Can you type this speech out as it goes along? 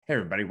Hey,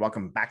 everybody,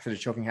 welcome back to the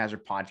Choking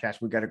Hazard Podcast.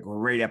 We've got a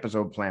great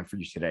episode planned for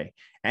you today,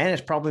 and it's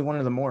probably one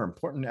of the more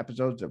important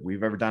episodes that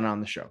we've ever done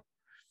on the show.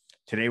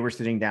 Today, we're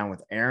sitting down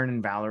with Aaron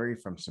and Valerie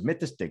from Submit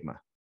the Stigma.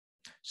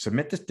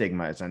 Submit the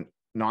Stigma is a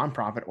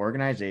nonprofit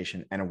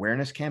organization and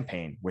awareness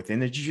campaign within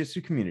the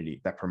jiu-jitsu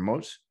community that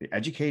promotes the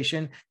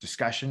education,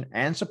 discussion,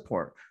 and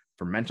support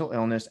for mental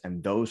illness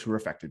and those who are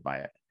affected by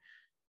it.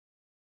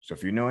 So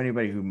if you know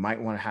anybody who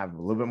might want to have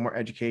a little bit more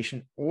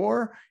education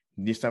or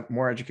need some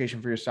more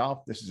education for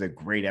yourself, this is a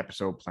great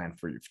episode planned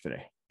for you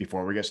today.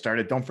 Before we get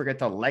started, don't forget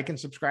to like and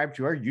subscribe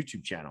to our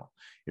YouTube channel.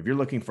 If you're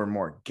looking for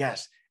more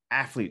guests,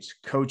 athletes,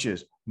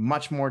 coaches,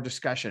 much more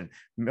discussion,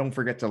 don't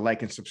forget to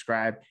like and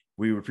subscribe.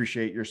 We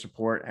appreciate your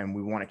support and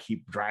we want to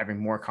keep driving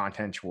more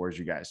content towards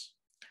you guys.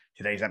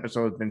 Today's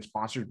episode has been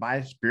sponsored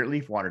by Spirit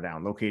Leaf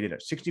Waterdown, located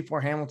at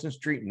 64 Hamilton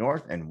Street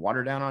North in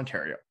Waterdown,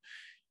 Ontario.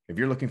 If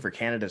you're looking for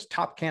Canada's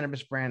top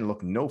cannabis brand,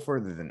 look no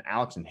further than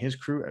Alex and his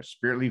crew at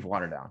Spirit Leaf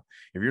Waterdown.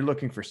 If you're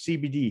looking for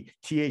CBD,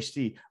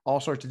 THC, all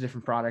sorts of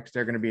different products,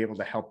 they're going to be able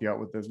to help you out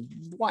with the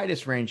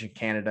widest range in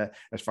Canada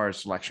as far as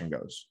selection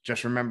goes.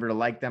 Just remember to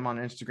like them on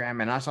Instagram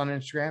and us on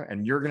Instagram,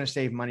 and you're going to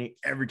save money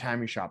every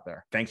time you shop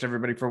there. Thanks,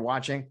 everybody, for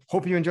watching.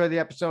 Hope you enjoy the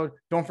episode.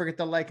 Don't forget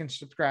to like and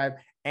subscribe,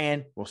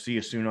 and we'll see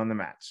you soon on the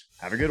mats.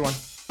 Have a good one.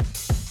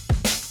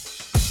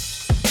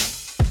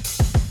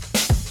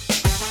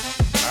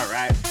 All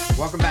right.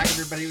 Welcome back,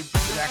 everybody, to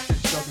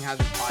the Choking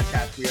Hazard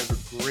Podcast. We have a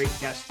great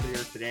guest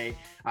here today.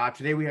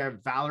 Today we have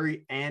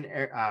Valerie and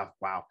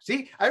wow.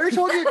 See, I already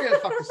told you you're going to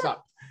fuck this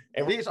up.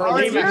 It's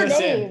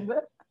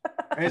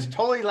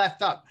totally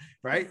left up,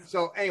 right?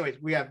 So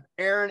anyways, we have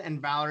Aaron and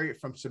Valerie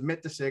from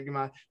Submit the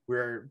Stigma.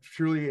 We're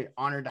truly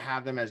honored to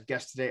have them as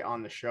guests today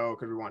on the show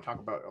because we want to talk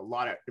about a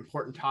lot of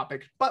important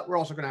topics, but we're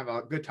also going to have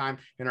a good time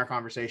in our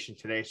conversation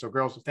today. So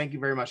girls, thank you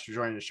very much for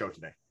joining the show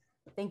today.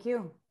 Thank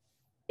you.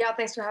 Yeah,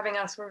 thanks for having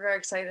us. We're very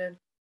excited.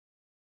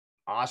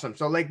 Awesome.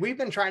 So we've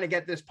been trying to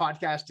get this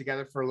podcast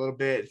together for a little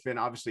bit. It's been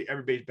obviously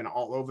everybody's been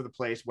all over the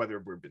place, whether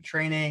we've been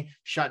training,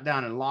 shut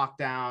down and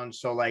lockdown.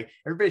 So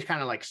everybody's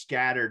kind of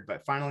scattered,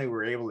 but finally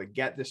we're able to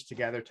get this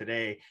together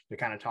today to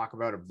kind of talk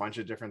about a bunch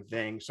of different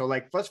things. So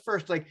let's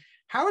first,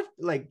 how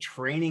has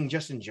training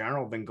just in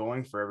general been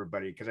going for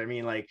everybody? Because I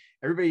mean,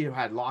 everybody who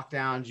had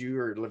lockdowns, you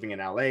are living in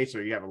LA, so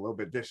you have a little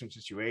bit different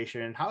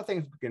situation. How have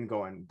things been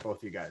going, both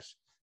of you guys?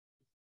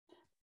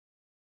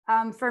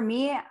 For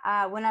me,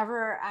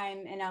 whenever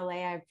I'm in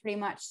LA, I pretty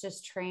much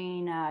just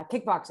train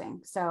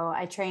kickboxing. So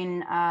I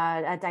train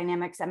at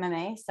Dynamics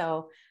MMA.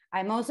 So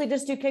I mostly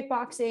just do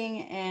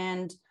kickboxing,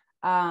 and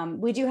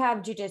we do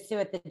have jiu-jitsu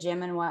at the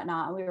gym and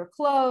whatnot. We were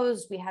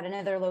closed. We had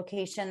another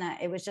location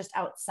that it was just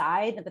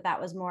outside, but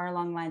that was more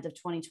along the lines of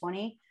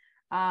 2020.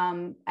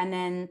 And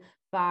then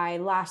by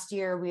last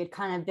year, we had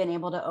kind of been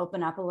able to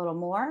open up a little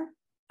more.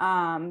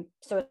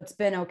 So it's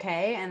been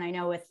okay. And I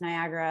know with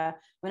Niagara,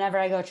 whenever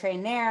I go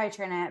train there, I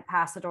train at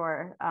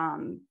Pasador,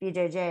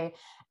 BJJ,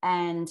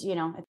 and,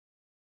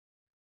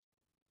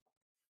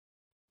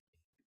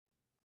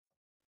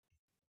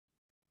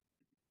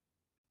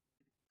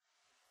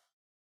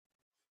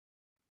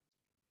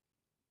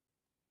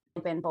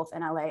 been both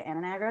in LA and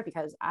in Niagara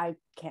because I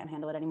can't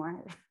handle it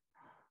anymore.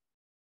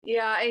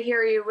 Yeah, I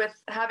hear you with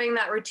having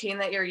that routine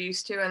that you're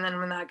used to. And then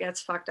when that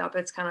gets fucked up,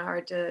 it's kind of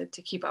hard to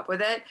keep up with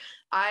it.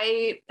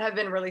 I have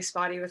been really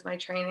spotty with my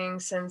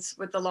training since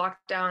with the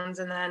lockdowns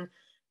and then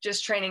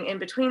just training in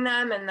between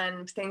them and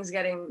then things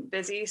getting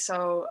busy.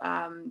 So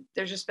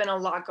there's just been a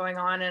lot going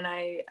on, and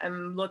I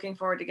am looking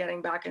forward to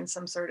getting back in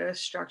some sort of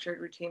structured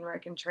routine where I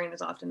can train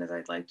as often as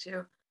I'd like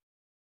to.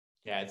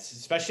 Yeah, it's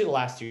especially the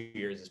last 2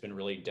 years, it's been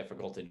really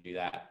difficult to do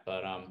that.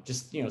 But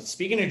just,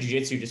 speaking of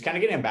jiu-jitsu, just kind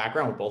of getting a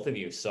background with both of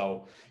you.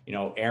 So,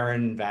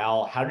 Aaron,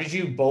 Val, how did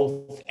you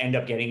both end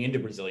up getting into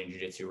Brazilian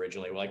jiu-jitsu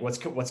originally?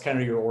 What's kind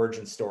of your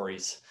origin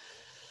stories?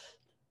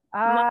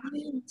 Sorry.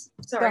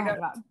 Go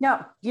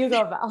no, you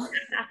go, Val.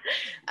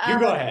 You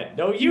go ahead.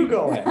 No, you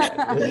go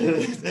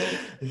ahead.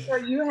 So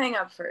you hang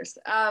up first.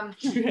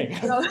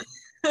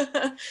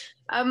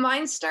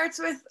 Mine starts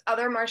with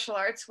other martial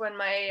arts. When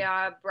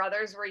my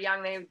brothers were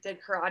young, they did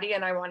karate,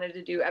 and I wanted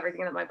to do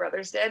everything that my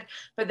brothers did.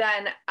 But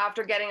then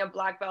after getting a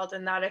black belt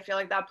in that, I feel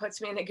like that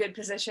puts me in a good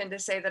position to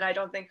say that I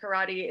don't think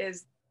karate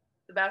is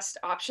the best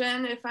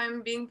option, if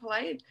I'm being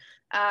polite.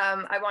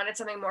 I wanted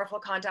something more full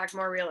contact,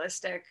 more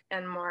realistic,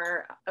 and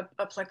more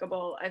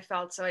applicable, I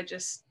felt. So I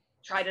just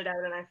tried it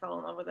out and I fell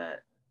in love with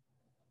it.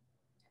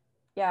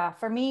 Yeah,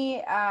 for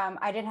me,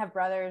 I didn't have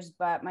brothers,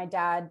 but my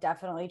dad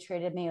definitely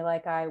treated me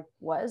like I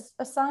was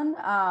a son.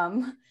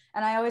 And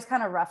I always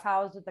kind of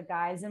roughhoused with the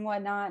guys and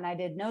whatnot. And I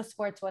did no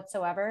sports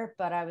whatsoever,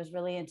 but I was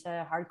really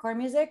into hardcore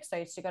music. So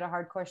I used to go to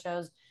hardcore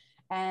shows,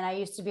 and I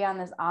used to be on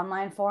this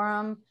online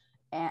forum,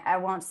 and I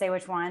won't say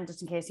which one,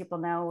 just in case people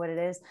know what it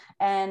is.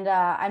 And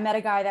I met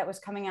a guy that was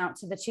coming out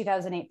to the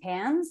 2008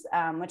 Pans,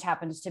 which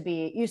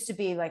used to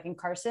be in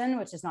Carson,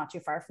 which is not too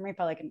far from me,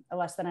 probably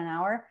less than an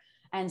hour.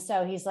 And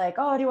so he's like,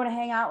 oh, do you want to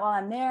hang out while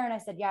I'm there? And I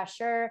said, yeah,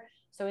 sure.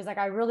 So he's like,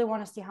 I really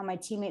want to see how my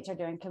teammates are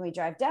doing. Can we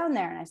drive down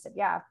there? And I said,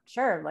 yeah,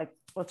 sure.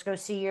 Let's go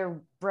see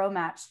your bro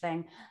match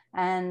thing.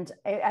 And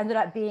it ended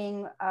up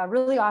being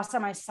really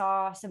awesome. I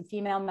saw some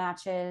female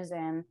matches,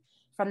 and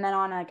from then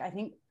on, like, I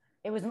think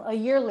it was a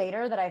year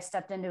later that I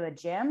stepped into a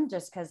gym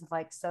just because of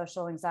like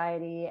social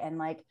anxiety, and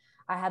like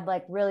I had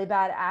like really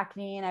bad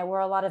acne and I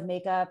wore a lot of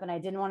makeup and I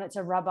didn't want it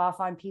to rub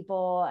off on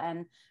people.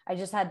 And I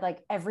just had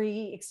like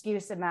every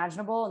excuse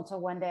imaginable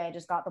until one day I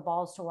just got the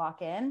balls to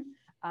walk in.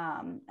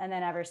 And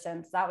then ever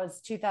since, that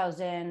was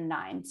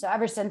 2009. So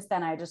ever since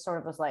then, I just sort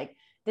of was like,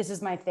 this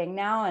is my thing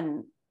now,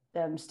 and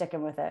I'm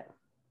sticking with it.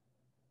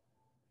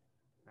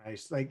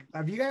 Nice. Like,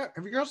 have you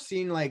girls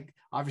seen like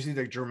obviously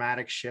the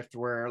dramatic shift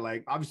where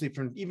like obviously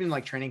from even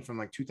like training from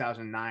like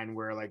 2009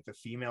 where like the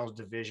females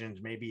divisions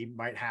maybe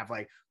might have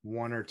like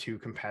one or two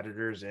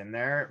competitors in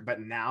there, but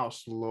now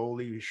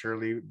slowly,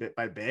 surely, bit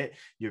by bit,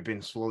 you've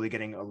been slowly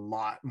getting a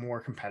lot more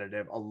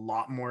competitive, a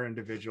lot more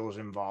individuals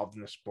involved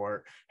in the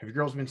sport. Have you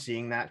girls been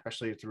seeing that,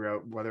 especially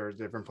throughout whether it's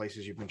different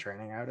places you've been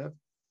training out of?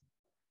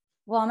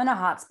 Well, I'm in a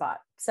hot spot.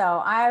 So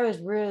I was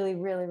really,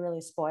 really,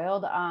 really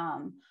spoiled.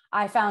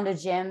 I found a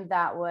gym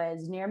that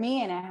was near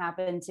me, and it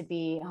happened to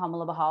be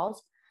Hamala Bahals,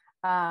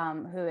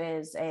 who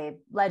is a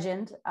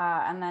legend.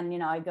 And then, you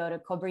know, I go to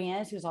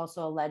Cobrines, who's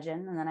also a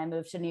legend. And then I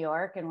moved to New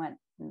York and went,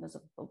 and there's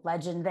a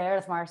legend there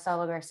with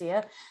Marcelo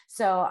Garcia.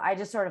 So I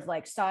just sort of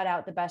like sought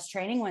out the best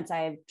training once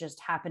I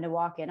just happened to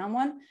walk in on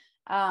one.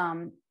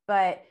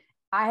 But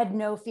I had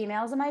no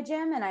females in my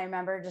gym, and I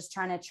remember just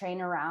trying to train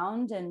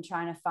around and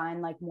trying to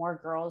find like more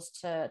girls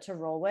to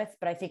roll with.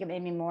 But I think it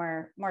made me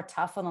more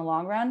tough on the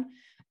long run.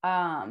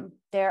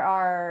 There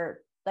are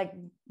like,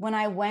 when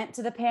I went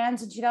to the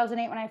Pans in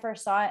 2008, when I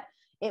first saw it,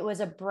 it was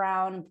a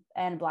brown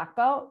and black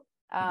belt.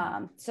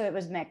 So it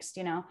was mixed,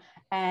 you know,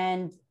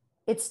 and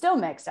it's still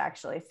mixed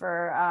actually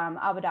for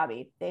Abu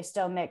Dhabi. They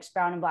still mix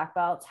brown and black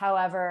belts.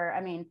 However, I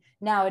mean,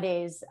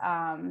 nowadays,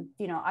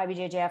 you know,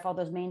 IBJJF, all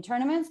those main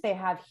tournaments, they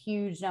have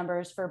huge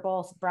numbers for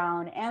both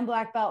brown and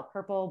black belt,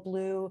 purple,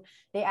 blue.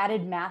 They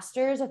added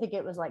masters. I think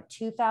it was like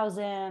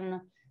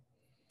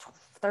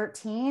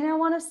 2013, I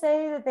want to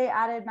say, that they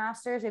added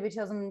masters, maybe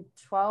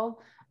 2012.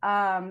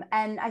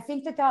 And I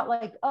think that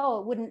like,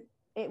 oh,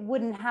 it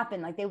wouldn't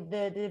happen. Like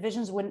the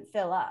divisions wouldn't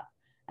fill up.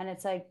 And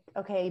it's like,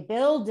 okay,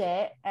 build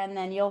it. And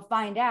then you'll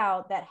find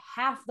out that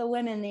half the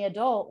women, the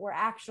adult, were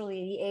actually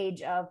the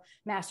age of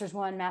Masters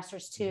 1,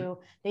 Masters 2.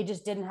 They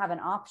just didn't have an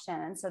option.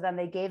 And so then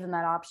they gave them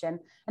that option.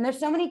 And there's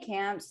so many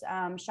camps.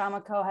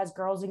 Shamako has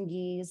Girls and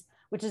Geese,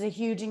 which is a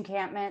huge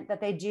encampment that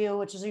they do,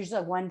 which is usually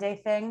a one-day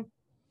thing.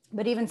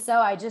 But even so,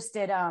 I just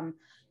did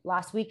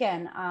last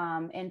weekend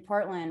in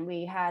Portland.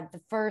 We had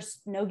the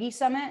first Nogi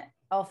Summit,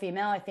 all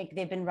female. I think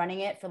they've been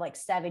running it for like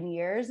 7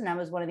 years, and I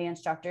was one of the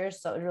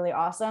instructors. So it was really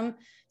awesome.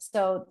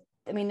 So,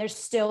 I mean, there's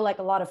still like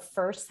a lot of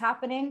firsts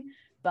happening,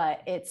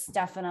 but it's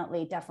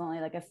definitely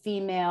like a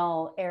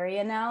female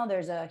area now.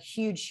 There's a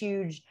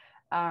huge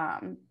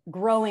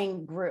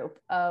growing group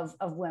of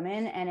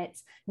women, and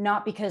it's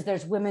not because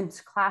there's women's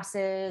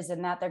classes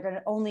and that they're going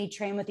to only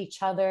train with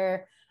each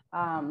other.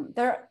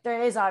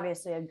 There is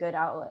obviously a good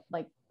outlet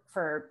like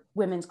for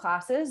women's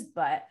classes,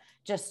 but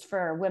just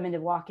for women to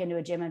walk into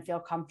a gym and feel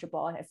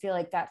comfortable, I feel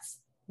like that's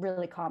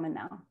really common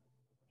now.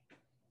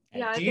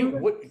 Yeah.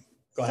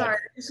 Go ahead. Sorry,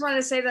 I just want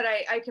to say that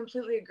I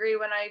completely agree.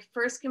 When I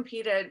first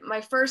competed,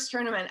 my first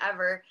tournament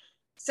ever,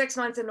 6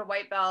 months into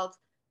white belt,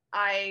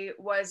 I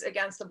was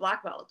against a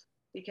black belt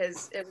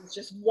because it was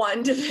just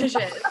one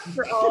division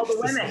for all the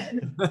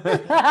women.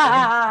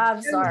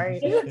 I'm sorry.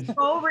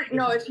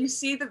 No, if you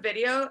see the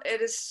video, it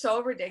is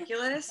so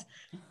ridiculous.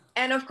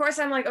 And of course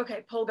I'm like,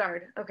 okay, pull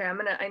guard. Okay,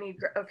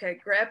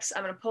 grips.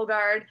 I'm gonna pull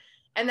guard.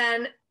 And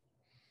then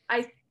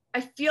I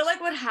feel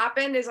like what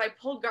happened is I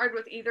pulled guard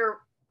with either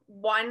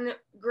one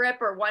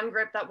grip or one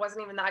grip that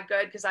wasn't even that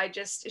good, because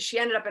she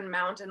ended up in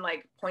mount in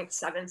like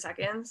 0.7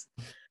 seconds.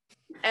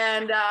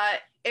 And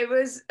it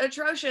was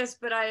atrocious,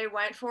 but I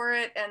went for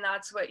it, and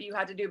that's what you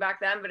had to do back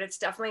then. But it's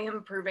definitely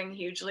improving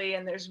hugely,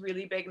 and there's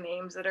really big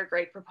names that are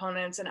great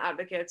proponents and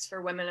advocates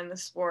for women in the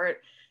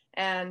sport.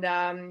 And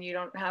you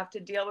don't have to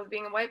deal with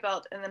being a white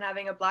belt and then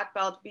having a black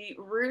belt be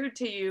rude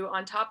to you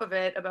on top of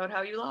it about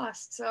how you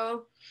lost.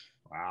 So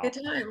Wow. Good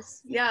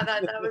times. Yeah,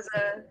 that was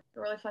a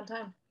really fun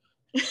time.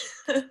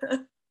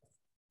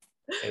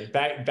 And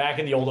back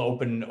in the old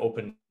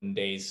open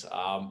days,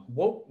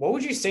 what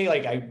would you say,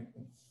 like,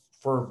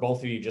 for both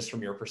of you, just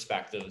from your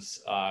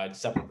perspectives,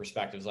 separate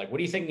perspectives, like, what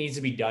do you think needs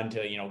to be done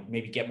to, you know,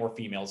 maybe get more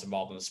females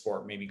involved in the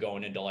sport, maybe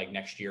going into like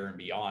next year and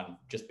beyond,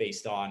 just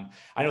based on,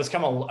 I know it's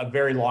come a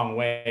very long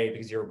way,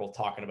 because you were both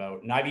talking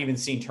about, and I've even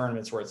seen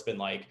tournaments where it's been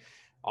like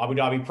Abu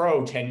Dhabi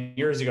Pro 10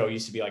 years ago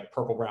used to be like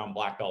purple, brown,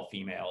 black belt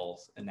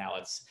females, and now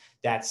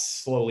that's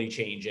slowly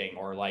changing.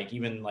 Or like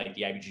even like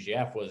the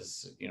IBJJF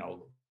was, you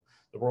know,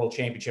 the world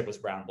championship was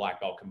brown and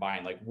black belt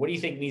combined. Like, what do you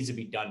think needs to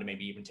be done to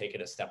maybe even take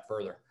it a step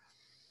further?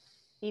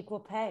 Equal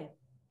pay.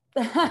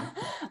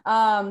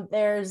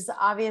 There's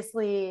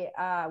obviously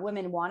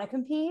women want to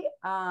compete,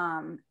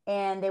 and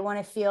they want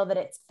to feel that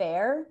it's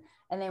fair,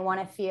 and they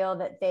want to feel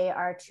that they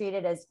are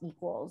treated as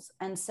equals.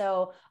 And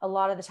so a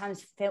lot of the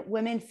times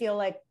women feel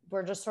like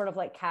we're just sort of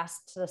like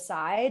cast to the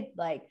side,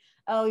 like,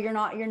 oh,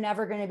 you're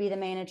never going to be the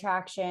main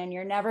attraction.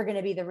 You're never going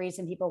to be the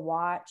reason people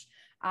watch.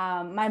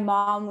 My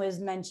mom was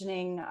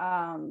mentioning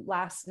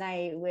last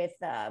night with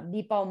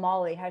Meatball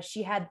Molly, how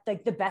she had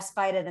like the best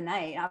fight of the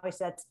night.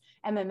 Obviously that's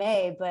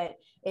MMA, but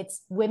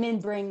it's women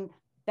bring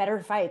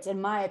better fights,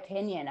 in my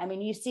opinion. I mean,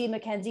 you see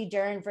Mackenzie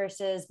Dern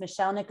versus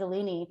Michelle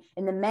Nicolini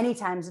in the many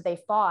times that they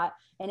fought,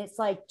 and it's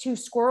like two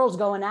squirrels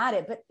going at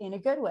it, but in a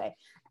good way.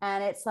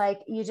 And it's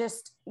like,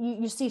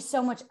 you see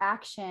so much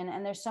action,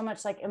 and there's so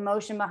much like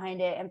emotion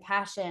behind it and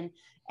passion.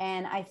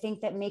 And I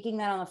think that making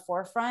that on the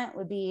forefront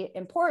would be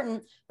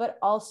important, but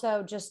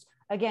also just,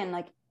 again,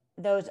 like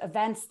those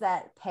events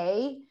that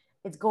pay,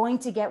 it's going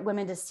to get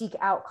women to seek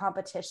out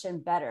competition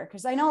better.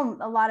 Because I know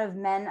a lot of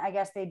men, I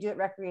guess they do it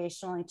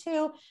recreationally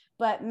too,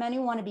 but men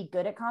who want to be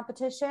good at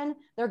competition,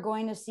 they're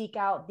going to seek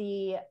out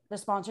the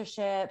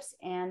sponsorships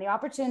and the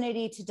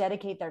opportunity to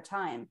dedicate their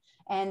time.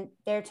 And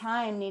their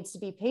time needs to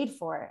be paid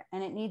for,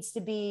 and it needs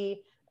to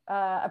be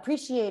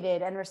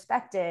appreciated and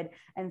respected.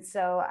 And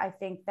so I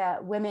think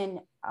that women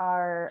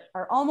are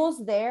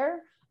almost there,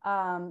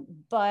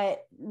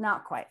 but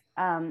not quite.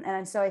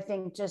 And so I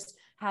think just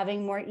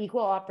having more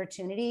equal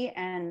opportunity,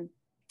 and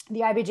the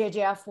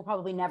IBJJF will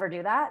probably never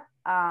do that.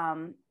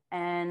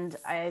 And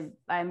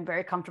I'm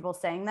very comfortable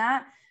saying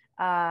that.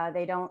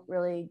 They don't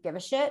really give a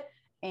shit.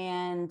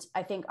 And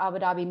I think Abu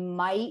Dhabi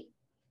might,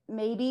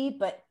 maybe,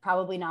 but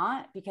probably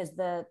not, because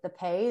the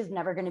pay is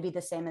never going to be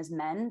the same as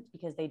men,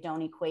 because they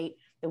don't equate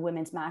the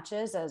women's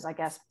matches as, I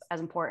guess, as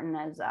important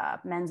as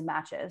men's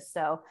matches.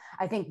 So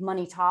I think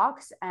money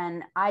talks,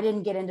 and I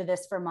didn't get into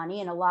this for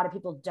money, and a lot of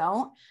people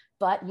don't,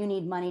 but you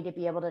need money to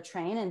be able to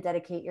train and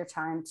dedicate your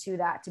time to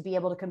that, to be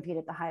able to compete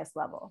at the highest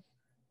level.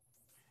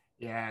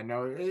 Yeah,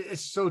 no,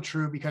 it's so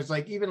true, because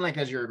like, even like,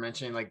 as you were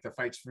mentioning, like the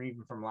fights from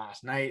even from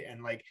last night,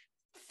 and like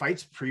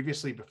fights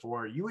previously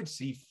before, you would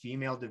see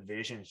female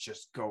divisions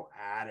just go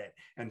at it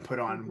and put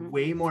on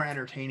way more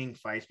entertaining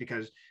fights,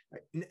 because,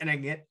 and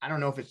again, I don't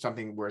know if it's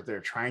something where they're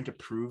trying to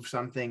prove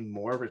something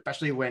more, but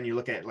especially when you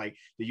look at like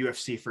the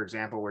UFC, for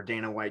example, where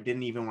Dana White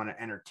didn't even want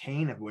to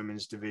entertain a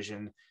women's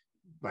division,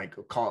 like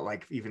call it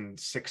like even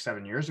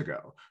 6-7 years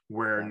ago,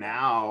 where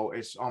now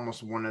it's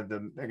almost one of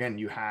the, again,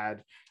 you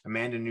had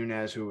Amanda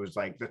Nunes, who was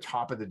like the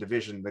top of the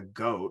division, the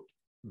GOAT,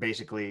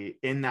 basically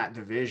in that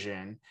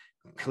division,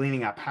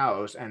 cleaning up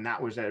house, and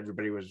that was,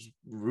 everybody was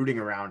rooting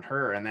around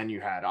her. And then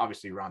you had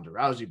obviously Ronda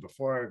Rousey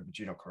before,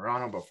 Gino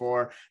Carano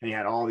before, and you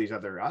had all these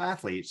other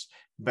athletes.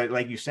 But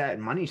like you said,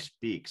 money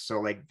speaks.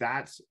 So like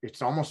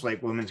it's almost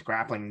like women's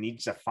grappling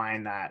needs to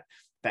find that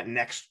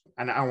next,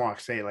 and I don't want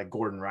to say like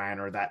Gordon Ryan,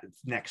 or that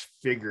next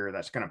figure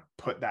that's going to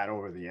put that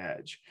over the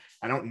edge.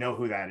 I don't know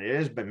who that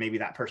is, but maybe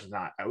that person's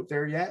not out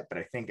there yet, but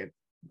I think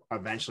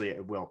eventually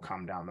it will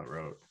come down the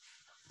road.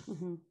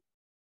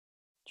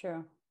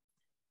 True.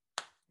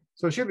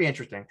 So it should be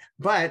interesting.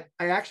 But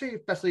I actually,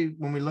 especially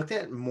when we looked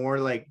at more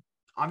like,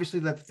 obviously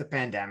the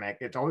pandemic,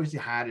 it's always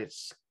had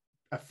its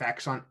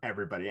effects on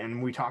everybody.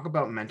 And we talk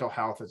about mental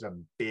health as a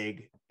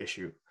big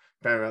issue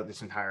throughout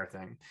this entire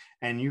thing.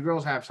 And you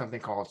girls have something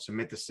called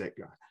Submit the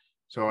Stigma.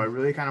 So I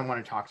really kind of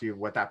want to talk to you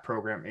what that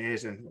program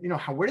is, and, you know,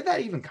 where did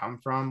that even come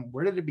from?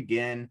 Where did it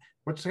begin?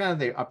 What's kind of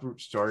the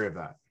uproot story of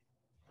that?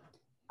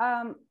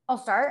 I'll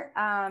start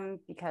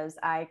because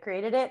I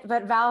created it,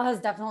 but Val has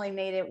definitely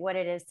made it what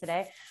it is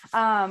today.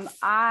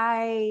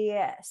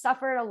 I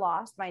suffered a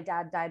loss. My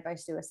dad died by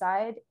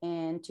suicide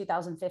in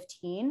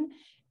 2015.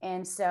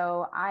 And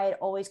so I had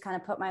always kind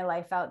of put my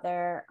life out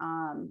there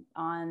on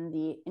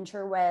the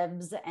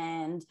interwebs,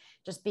 and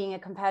just being a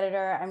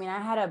competitor. I mean, I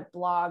had a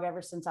blog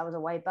ever since I was a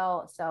white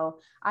belt.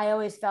 So I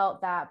always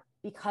felt that,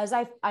 because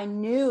I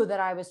knew that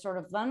I was sort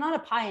of, I'm not a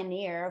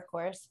pioneer, of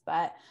course,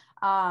 but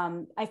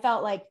I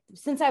felt like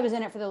since I was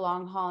in it for the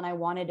long haul, and I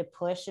wanted to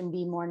push and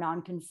be more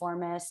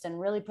nonconformist and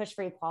really push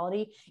for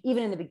equality,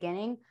 even in the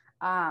beginning,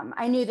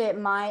 I knew that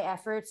my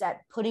efforts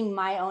at putting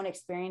my own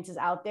experiences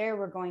out there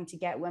were going to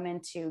get women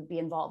to be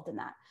involved in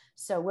that.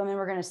 So women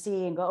were going to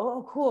see and go,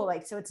 oh, cool.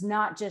 Like, so it's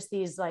not just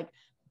these like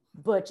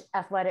butch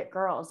athletic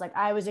girls. Like,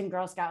 I was in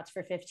Girl Scouts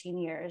for 15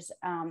 years.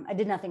 I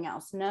did nothing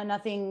else,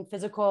 nothing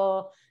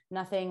physical,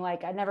 nothing,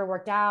 like I never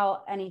worked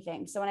out,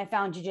 anything. So when I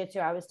found jiu-jitsu,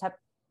 I was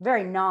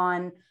very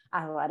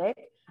non-athletic.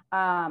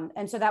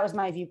 And so that was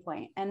my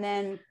viewpoint. And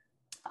then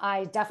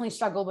I definitely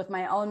struggled with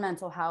my own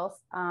mental health.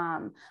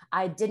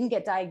 I didn't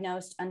get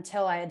diagnosed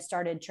until I had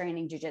started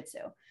training jiu-jitsu.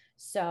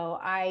 So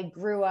I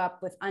grew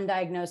up with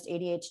undiagnosed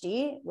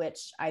ADHD,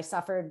 which I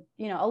suffered,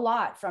 a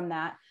lot from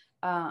that.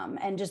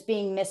 And just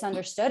being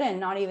misunderstood and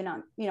not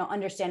even,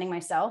 understanding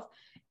myself,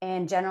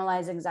 and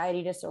generalized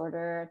anxiety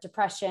disorder,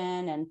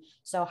 depression. And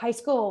so high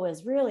school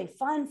was really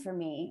fun for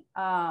me.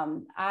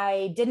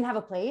 I didn't have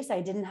a place. I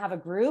didn't have a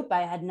group.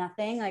 I had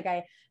nothing. Like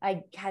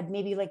I had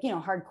maybe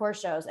hardcore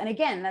shows. And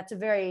again, that's a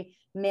very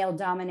male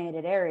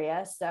dominated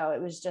area. So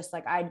it was just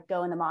like, I'd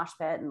go in the mosh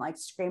pit and like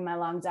scream my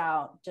lungs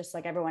out just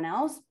like everyone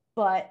else,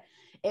 but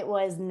it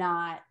was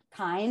not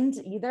kind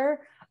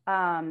either.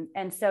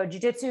 And so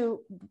jiu-jitsu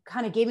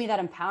kind of gave me that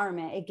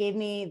empowerment. It gave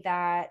me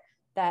that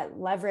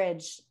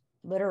leverage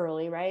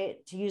literally,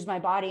 right, to use my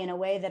body in a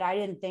way that I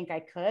didn't think I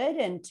could,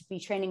 and to be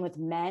training with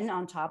men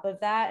on top of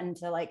that, and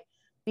to like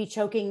be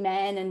choking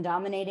men and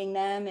dominating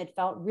them. It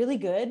felt really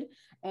good.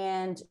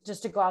 And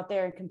just to go out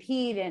there and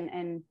compete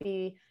and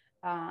be,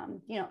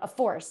 a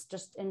force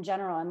just in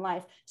general in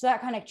life. So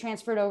that kind of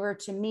transferred over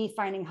to me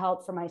finding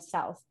help for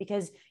myself,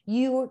 because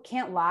you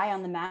can't lie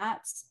on the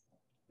mats.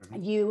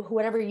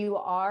 Whatever you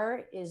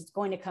are is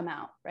going to come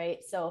out, right?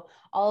 So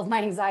all of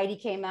my anxiety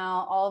came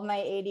out, all of my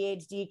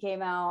ADHD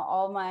came out,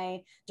 all my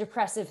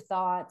depressive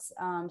thoughts,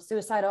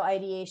 suicidal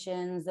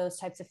ideations, those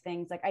types of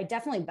things. Like I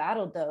definitely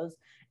battled those.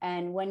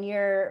 And when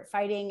you're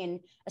fighting, and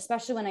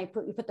especially when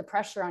you put the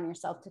pressure on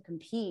yourself to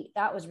compete,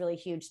 that was really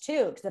huge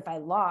too. Because if I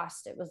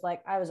lost, it was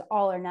like I was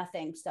all or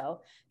nothing.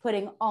 So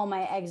putting all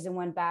my eggs in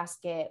one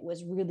basket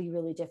was really,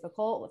 really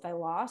difficult if I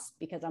lost,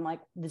 because I'm like,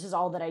 this is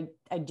all that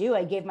I do.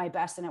 I gave my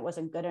best and it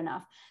wasn't good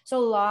enough. So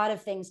a lot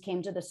of things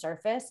came to the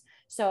surface.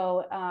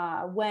 So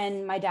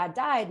when my dad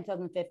died in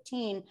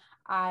 2015,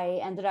 I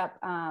ended up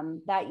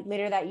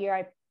later that year,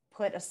 I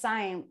put a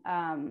sign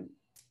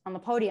on the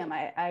podium.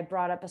 I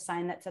brought up a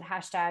sign that said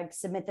hashtag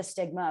submit the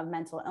stigma of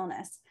mental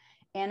illness.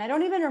 And I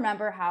don't even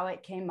remember how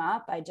it came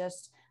up. I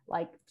just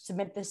like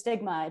submit the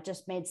stigma. It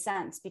just made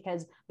sense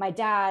because my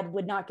dad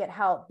would not get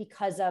help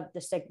because of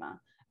the stigma.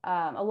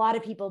 A lot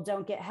of people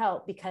don't get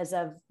help because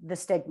of the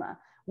stigma.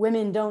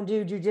 Women don't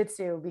do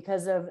jujitsu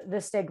because of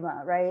the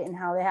stigma, right? And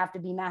how they have to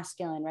be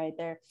masculine, right?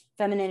 Their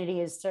femininity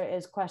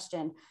is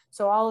questioned.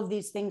 So all of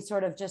these things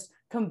sort of just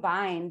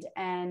combined.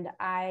 And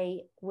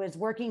I was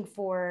working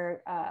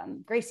for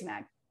Gracie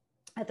Mag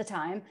at the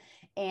time.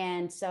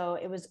 And so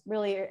it was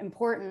really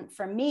important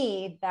for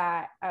me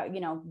that,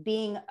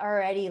 being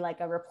already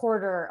like a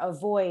reporter, a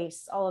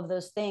voice, all of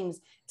those things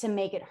to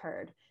make it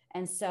heard.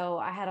 And so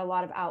I had a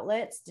lot of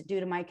outlets due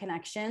to my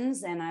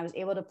connections, and I was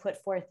able to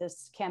put forth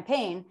this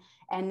campaign.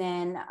 And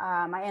then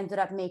I ended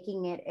up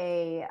making it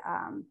a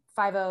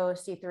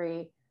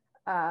 503c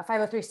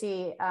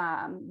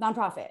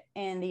nonprofit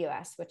in the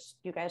US, which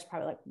you guys are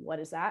probably like, what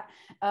is that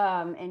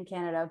in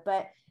Canada?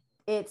 But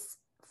it's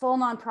full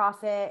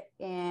nonprofit,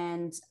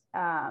 and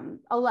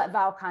I'll let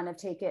Val kind of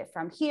take it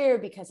from here,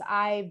 because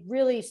I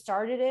really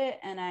started it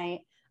and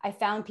I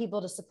found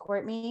people to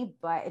support me,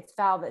 but it's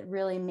Val that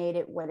really made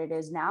it what it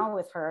is now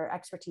with her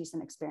expertise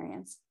and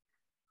experience.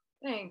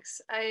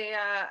 Thanks.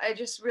 I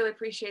just really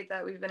appreciate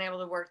that we've been able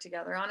to work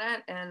together on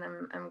it, and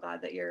I'm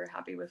glad that you're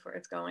happy with where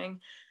it's going.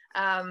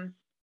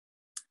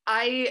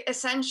 I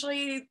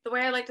essentially, the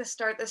way I like to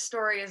start this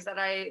story is that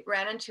I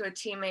ran into a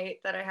teammate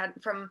that I had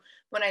from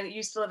when I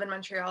used to live in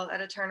Montreal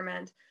at a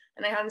tournament,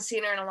 and I hadn't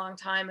seen her in a long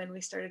time, and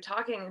we started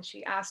talking, and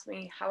she asked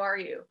me, "How are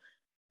you?"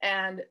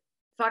 And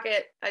fuck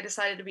it, I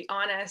decided to be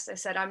honest. I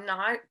said, "I'm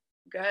not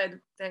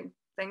good.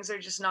 Things are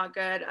just not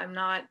good. I'm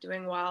not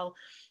doing well."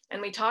 And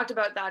we talked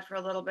about that for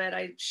a little bit.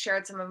 I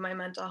shared some of my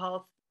mental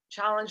health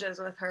challenges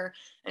with her,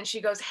 and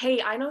she goes,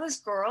 "Hey, I know this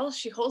girl.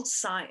 She holds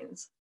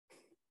signs."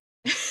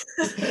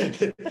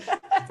 I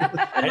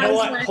know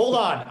what. Hold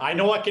on. I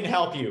know what can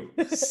help you.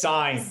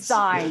 Signs.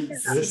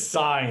 The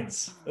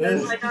signs.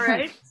 I'm like, all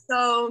right.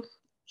 So,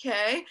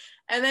 okay.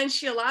 And then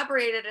she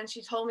elaborated and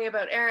she told me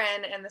about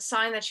Erin and the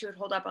sign that she would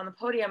hold up on the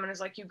podium, and was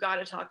like, "You got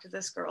to talk to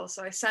this girl."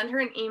 So I sent her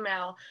an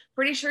email.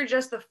 Pretty sure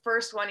just the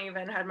first one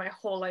even had my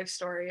whole life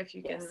story. If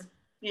you can,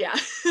 yeah.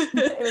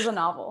 It was a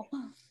novel.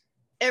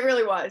 It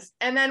really was.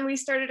 And then we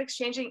started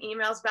exchanging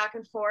emails back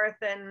and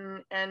forth,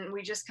 and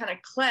we just kind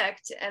of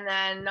clicked. And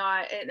then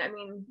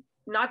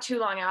not too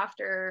long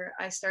after,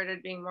 I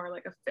started being more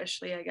like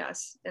officially, I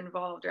guess,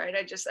 involved, right?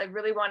 I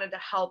really wanted to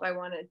help. I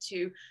wanted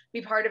to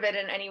be part of it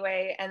in any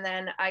way. And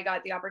then I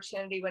got the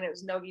opportunity when it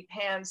was Nogi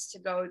Pans to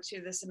go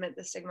to the Submit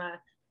the Stigma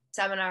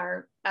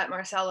seminar at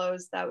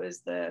Marcelo's. That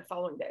was the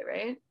following day,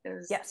 right?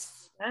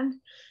 Yes.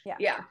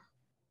 Yeah.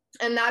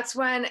 And that's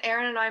when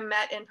Erin and I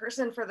met in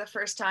person for the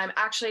first time.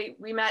 Actually,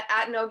 we met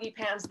at Nogi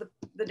Pans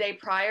the day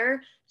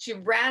prior. She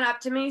ran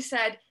up to me,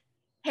 said,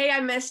 "Hey,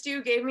 I missed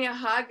you," gave me a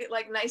hug,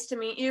 like, "Nice to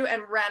meet you,"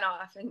 and ran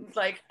off and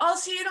like, "I'll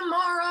see you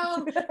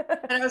tomorrow."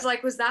 And I was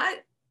like, was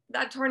that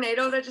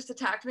tornado that just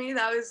attacked me?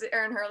 That was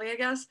Erin Hurley, I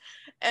guess.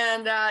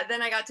 And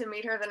then I got to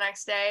meet her the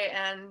next day.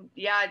 And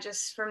yeah,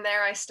 just from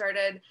there, I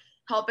started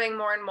helping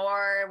more and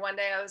more. One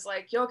day I was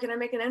like, "Yo, can I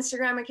make an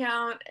Instagram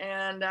account?"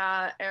 And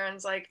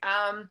Erin's like,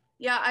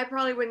 "Yeah, I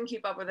probably wouldn't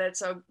keep up with it,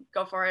 so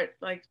go for it,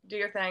 like, do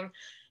your thing."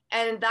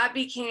 And that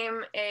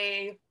became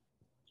a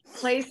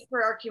place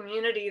for our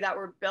community that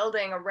we're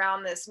building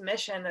around this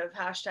mission of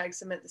hashtag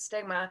Submit the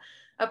Stigma,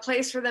 a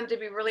place for them to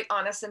be really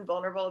honest and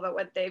vulnerable about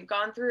what they've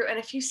gone through. And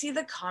if you see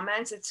the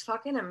comments, it's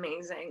fucking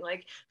amazing.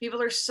 Like,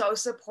 people are so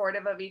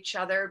supportive of each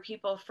other,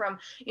 people from,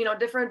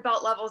 different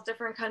belt levels,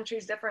 different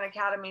countries, different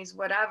academies,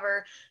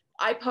 whatever.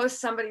 I post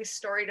somebody's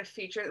story to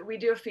feature. We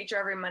do a feature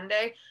every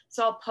Monday.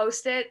 So I'll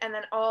post it, and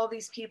then all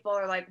these people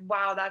are like,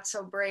 "Wow, that's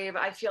so brave.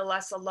 I feel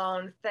less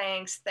alone.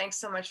 Thanks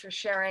so much for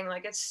sharing."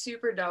 Like, it's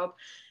super dope.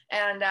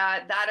 And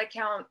that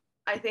account,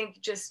 I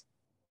think, just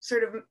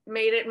sort of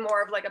made it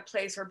more of like a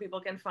place where people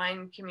can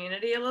find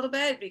community a little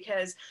bit,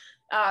 because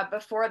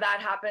before that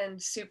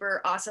happened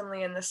super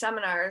awesomely in the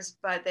seminars,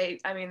 but they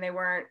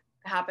weren't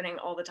happening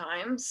all the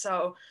time.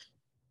 So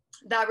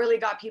that really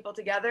got people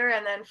together.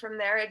 And then from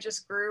there, it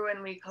just grew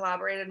and we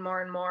collaborated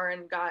more and more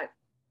and got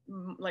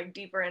like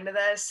deeper into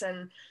this.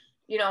 And,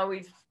 you know,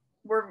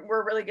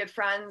 we're really good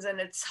friends, and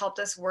it's helped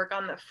us work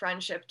on the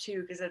friendship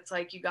too. Cause it's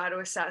like, you got to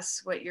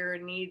assess what your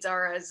needs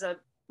are as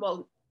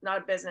not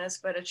a business,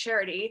 but a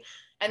charity.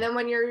 And then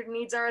when your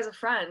needs are as a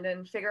friend,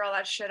 and figure all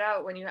that shit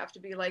out when you have to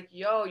be like,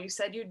 yo, you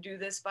said you'd do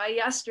this by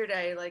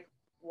yesterday. Like,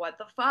 what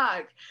the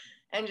fuck?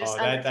 And just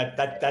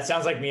that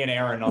sounds like me and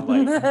Aaron on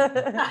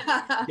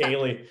like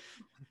daily.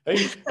 Hey,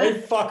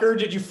 fucker,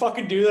 did you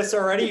fucking do this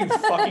already? You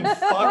fucking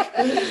fuck.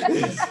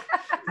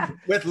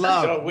 With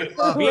love.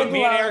 So me and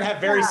Aaron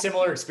have very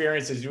similar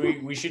experiences.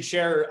 We should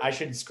share. I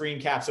should screen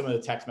cap some of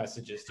the text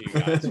messages to you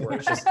guys where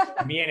it's just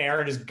me and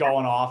Aaron just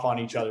going off on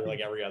each other like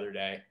every other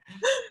day.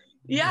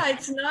 Yeah,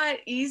 it's not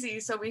easy.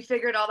 So we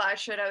figured all that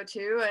shit out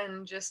too,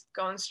 and just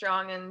going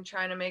strong and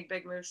trying to make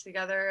big moves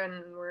together.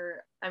 And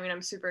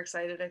I'm super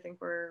excited. I think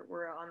we're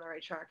on the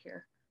right track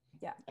here.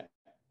 Yeah.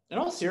 In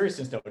all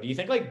seriousness though, do you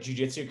think like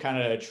jiu-jitsu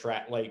kind of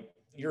attract, like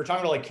you're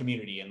talking about like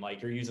community and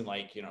like you're using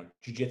like, you know,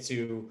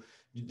 jiu-jitsu,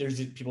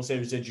 people say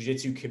there's a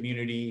jiu-jitsu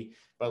community,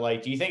 but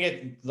like, do you think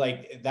it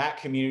like that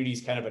community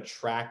is kind of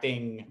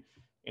attracting,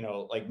 you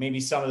know, like maybe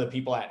some of the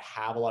people that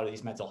have a lot of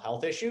these mental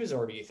health issues,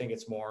 or do you think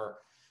it's more,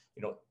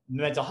 you know,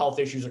 mental health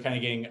issues are kind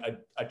of getting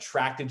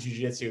attracted to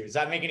jiu-jitsu? Does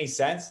that make any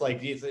sense?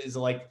 Like, is it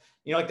like,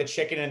 you know, like the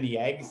chicken and the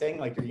egg thing,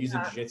 like you're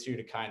using jiu-jitsu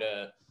to kind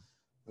of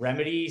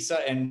remedy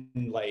and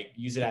like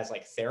use it as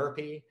like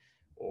therapy?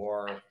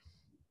 Or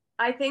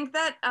I think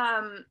that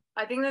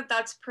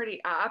that's pretty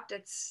apt.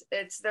 It's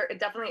there. It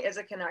definitely is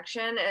a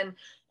connection. And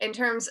in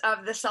terms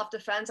of the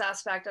self-defense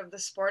aspect of the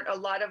sport, a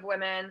lot of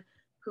women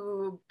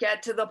who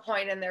get to the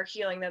point in their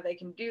healing that they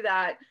can do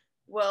that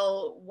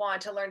will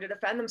want to learn to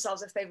defend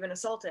themselves if they've been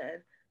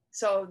assaulted.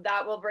 So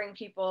that will bring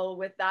people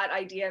with that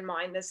idea in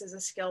mind. This is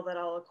a skill that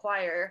I'll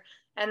acquire.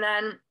 And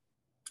then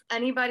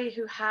anybody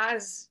who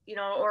has, you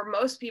know, or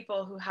most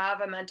people who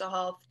have a mental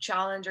health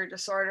challenge or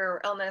disorder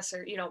or illness,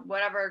 or, you know,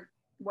 whatever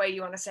way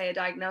you want to say a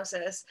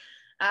diagnosis,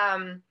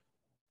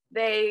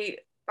 they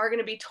are going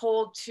to be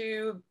told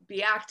to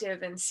be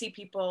active and see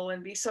people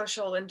and be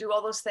social and do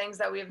all those things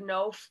that we have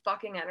no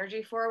fucking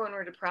energy for when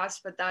we're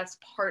depressed, but that's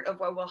part of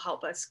what will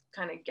help us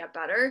kind of get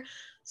better.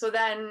 So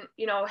then,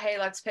 you know, hey,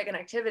 let's pick an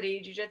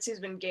activity. Jiu-jitsu has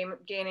been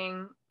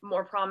gaining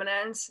more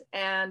prominence,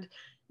 and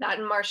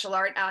that martial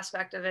art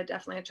aspect of it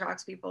definitely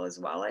attracts people as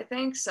well, I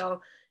think.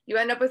 So you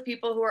end up with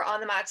people who are on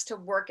the mats to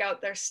work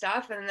out their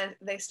stuff, and then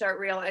they start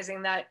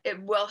realizing that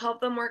it will help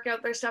them work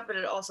out their stuff, but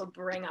it also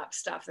bring up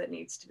stuff that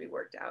needs to be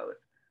worked out.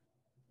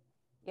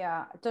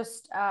 Yeah,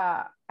 just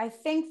I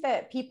think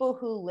that people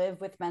who live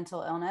with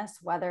mental illness,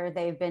 whether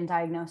they've been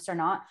diagnosed or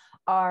not,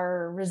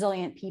 are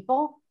resilient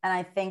people. And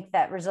I think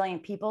that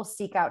resilient people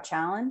seek out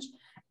challenge,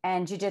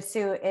 and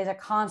jiu-jitsu is a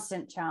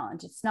constant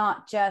challenge. It's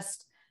not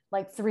just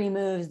like 3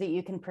 moves that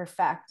you can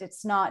perfect.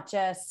 It's not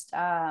just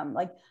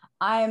like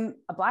I'm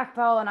a black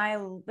belt and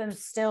I'm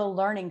still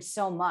learning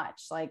so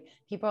much. Like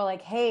people are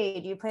like, hey,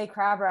 do you play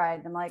crab ride?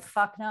 And I'm like,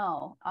 fuck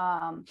no.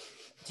 I'm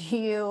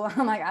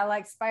like, I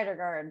like spider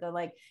guard. They're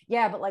like,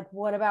 yeah, but like,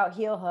 what about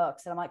heel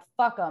hooks? And I'm like,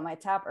 fuck them. I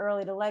tap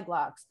early to leg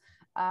locks.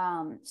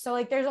 So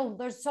like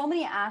there's so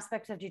many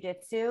aspects of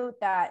jiu-jitsu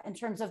that in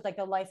terms of like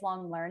the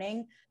lifelong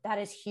learning, that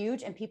is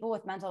huge. And people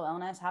with mental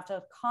illness have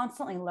to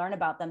constantly learn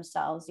about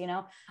themselves. You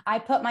know, I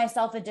put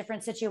myself in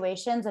different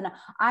situations and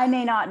I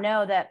may not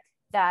know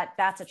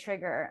that's a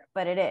trigger,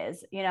 but it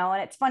is, you know.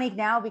 And it's funny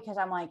now because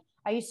I'm like,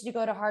 I used to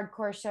go to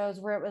hardcore shows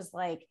where it was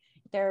like,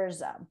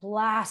 there's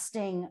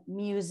blasting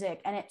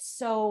music and it's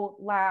so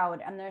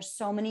loud and there's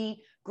so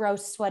many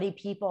gross, sweaty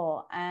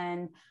people.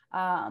 And,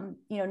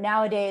 you know,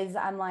 nowadays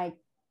I'm like,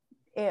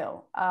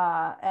 ew.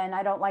 And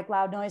I don't like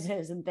loud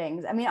noises and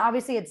things. I mean,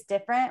 obviously it's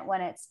different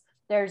when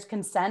there's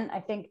consent. I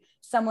think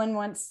someone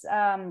once,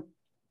 I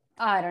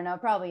don't know,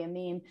 probably a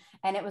meme.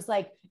 And it was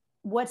like,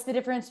 what's the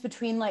difference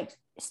between like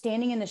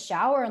standing in the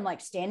shower and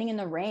like standing in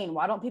the rain?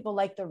 Why don't people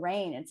like the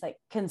rain? It's like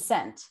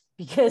consent,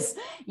 because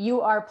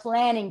you are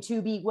planning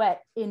to be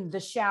wet in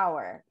the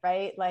shower,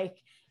 right? Like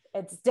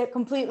it's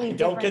completely I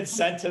don't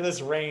consent to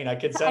this rain. I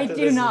consent to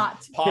do this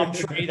not. palm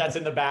tree that's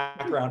in the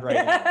background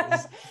right now.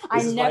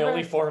 This is my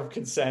only form of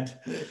consent.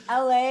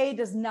 LA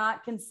does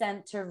not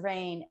consent to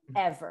rain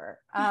ever.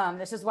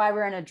 This is why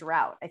we're in a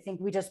drought. I think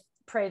we just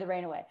pray the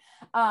rain away.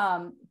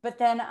 But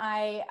then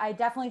I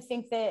definitely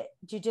think that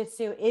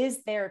jiu-jitsu is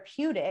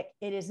therapeutic.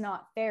 It is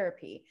not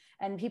therapy.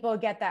 And people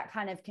get that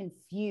kind of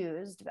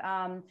confused.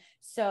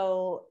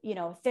 So, you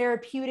know,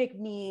 therapeutic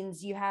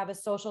means you have a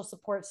social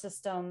support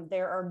system.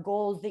 There are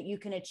goals that you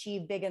can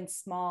achieve, big and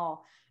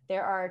small.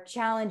 There are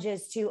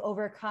challenges to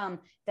overcome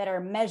that are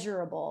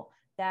measurable,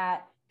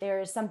 that there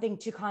is something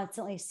to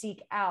constantly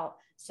seek out.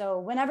 So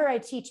whenever I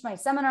teach my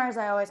seminars,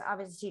 I always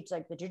obviously teach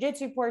like the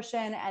jiu-jitsu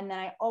portion. And then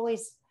I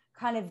always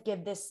kind of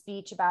give this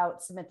speech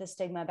about Submit the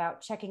Stigma,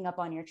 about checking up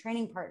on your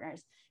training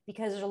partners,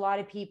 because there's a lot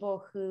of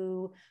people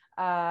who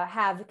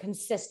have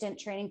consistent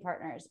training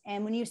partners.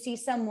 And when you see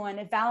someone,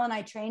 if Val and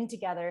I train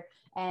together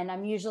and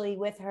I'm usually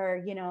with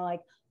her, you know,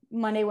 like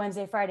Monday,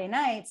 Wednesday, Friday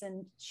nights,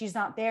 and she's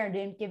not there and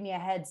didn't give me a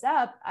heads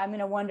up, I'm going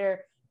to wonder,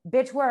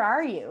 bitch, where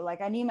are you?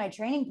 Like, I need my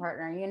training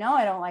partner. You know,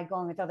 I don't like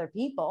going with other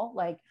people.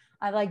 Like,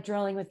 I like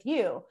drilling with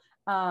you.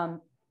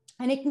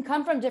 And it can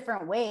come from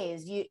different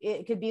ways.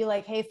 It could be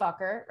like, hey,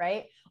 fucker,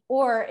 right?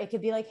 Or it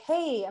could be like,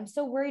 hey, I'm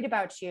so worried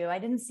about you. I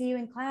didn't see you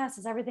in class.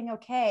 Is everything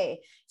okay?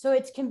 So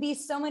it can be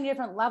so many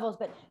different levels,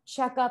 but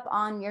check up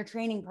on your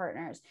training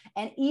partners.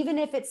 And even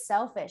if it's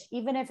selfish,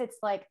 even if it's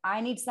like,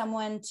 I need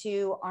someone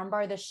to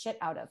armbar the shit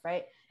out of,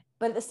 right?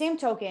 But at the same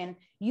token,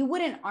 you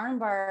wouldn't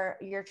armbar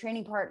your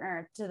training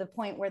partner to the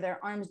point where their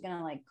arm's going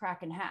to like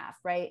crack in half,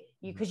 right?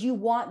 Because you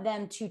want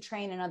them to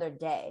train another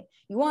day.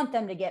 You want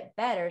them to get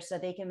better so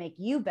they can make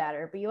you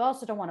better, but you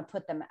also don't want to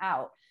put them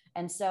out.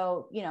 And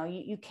so, you know,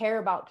 you care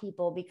about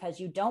people because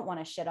you don't want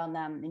to shit on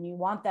them, and you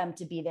want them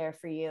to be there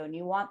for you, and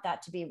you want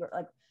that to be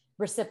like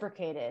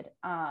reciprocated.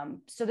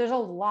 So there's a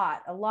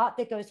lot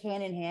that goes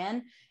hand in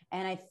hand.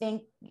 And I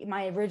think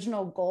my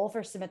original goal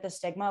for Submit the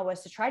Stigma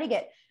was to try to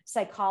get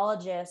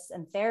psychologists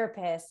and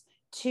therapists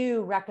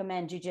to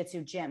recommend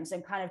jiu-jitsu gyms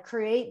and kind of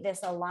create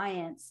this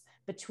alliance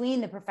between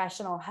the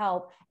professional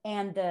help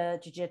and the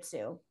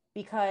jiu-jitsu,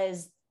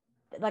 because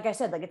like I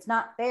said, like, it's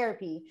not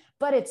therapy,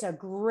 but it's a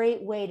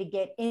great way to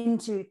get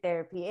into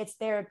therapy. It's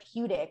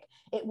therapeutic.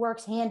 It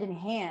works hand in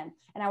hand.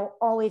 And I will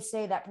always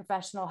say that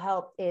professional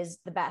help is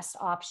the best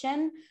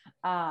option.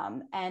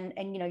 And,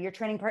 you know, your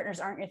training partners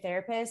aren't your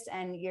therapist,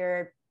 and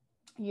your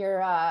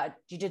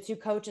jiu-jitsu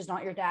coach is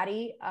not your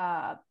daddy.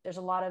 There's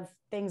a lot of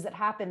things that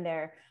happen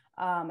there,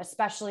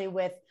 especially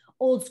with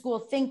old school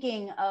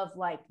thinking of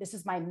like, this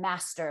is my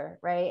master,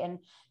 right? And,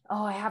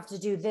 oh, I have to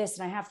do this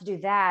and I have to do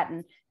that.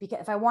 And because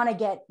if I want to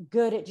get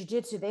good at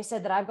jiu-jitsu, they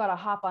said that I've got to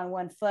hop on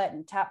one foot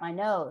and tap my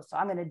nose. So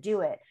I'm going to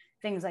do it.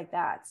 Things like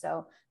that.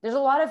 So there's a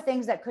lot of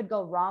things that could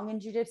go wrong in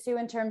jiu-jitsu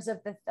in terms of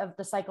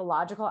the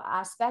psychological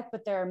aspect,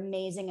 but they're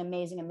amazing,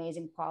 amazing,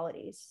 amazing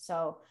qualities.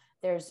 So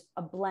there's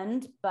a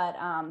blend, but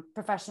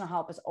professional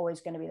help is always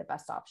going to be the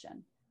best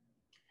option.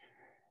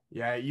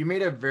 Yeah, you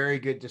made a very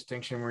good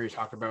distinction where you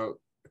talk about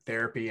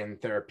therapy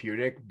and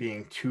therapeutic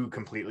being two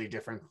completely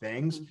different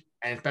things. Mm-hmm.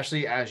 And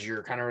especially as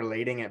you're kind of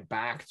relating it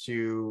back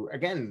to,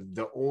 again,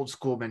 the old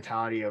school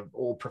mentality of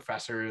old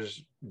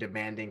professors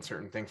demanding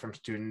certain things from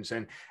students,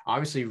 and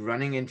obviously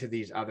running into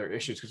these other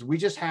issues. Because we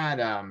just had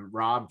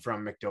Rob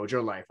from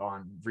McDojo Life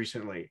on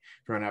recently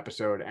for an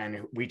episode,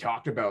 and we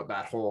talked about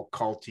that whole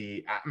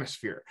culty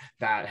atmosphere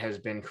that has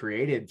been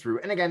created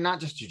through, and again, not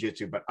just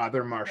jiu-jitsu, but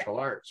other martial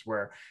arts,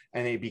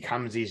 and it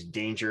becomes these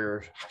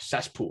danger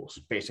cesspools,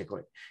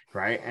 basically,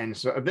 right? And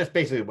so that's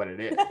basically what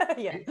it is.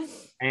 Yeah.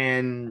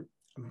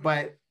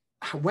 But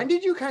when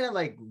did you kind of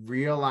like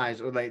realize,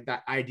 or like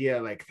that idea,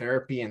 like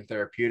therapy and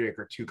therapeutic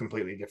are two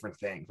completely different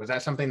things? Was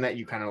that something that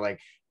you kind of like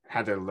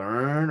had to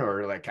learn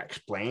or like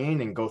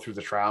explain and go through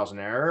the trials and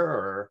error,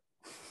 or?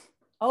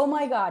 Oh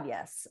my God,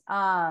 yes.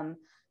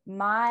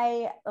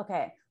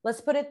 Okay,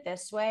 let's put it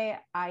this way.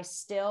 I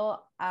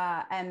still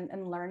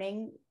am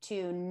learning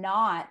to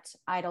not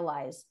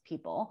idolize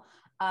people.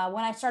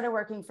 When I started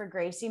working for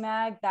Gracie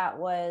Mag, that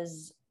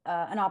was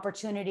an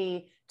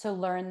opportunity to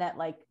learn that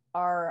like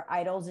our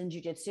idols in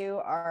jiu-jitsu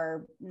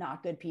are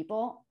not good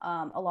people.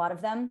 A lot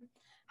of them,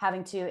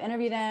 having to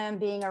interview them,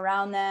 being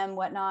around them,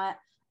 whatnot.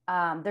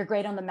 They're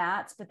great on the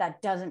mats, but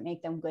that doesn't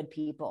make them good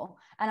people.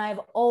 And I've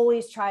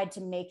always tried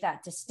to make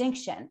that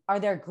distinction. Are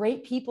there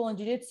great people in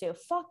jiu-jitsu?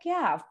 Fuck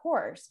yeah, of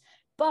course.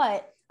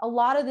 But a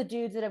lot of the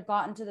dudes that have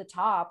gotten to the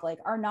top, like,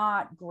 are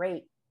not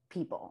great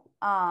people.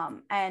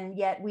 And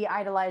yet we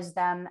idolize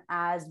them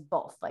as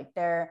both. Like,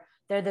 they're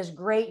this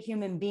great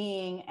human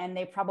being, and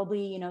they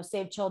probably, you know,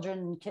 save children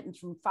and kittens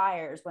from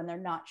fires when they're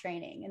not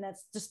training. And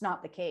that's just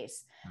not the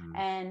case.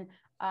 And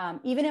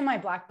even in my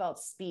black belt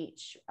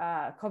speech,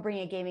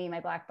 Cobrinha gave me my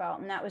black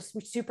belt, and that was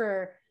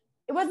super,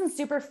 it wasn't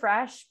super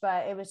fresh,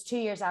 but it was 2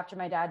 years after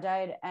my dad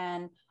died.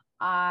 And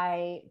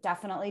I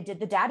definitely did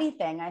the daddy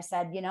thing. I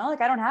said, you know,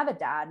 like, I don't have a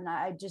dad.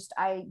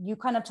 And you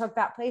kind of took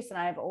that place, and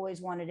I've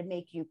always wanted to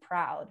make you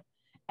proud.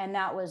 And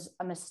that was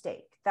a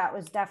mistake. That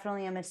was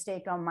definitely a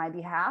mistake on my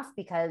behalf,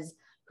 because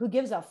who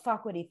gives a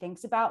fuck what he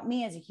thinks about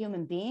me as a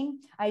human being?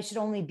 I should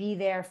only be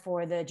there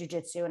for the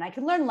jiu-jitsu, and I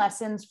can learn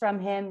lessons from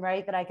him,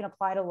 right, that I can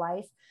apply to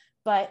life.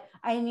 But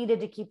I needed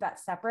to keep that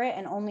separate.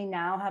 And only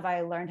now have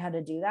I learned how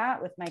to do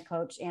that with my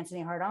coach,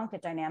 Anthony Hardonk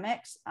at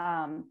Dynamics.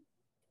 And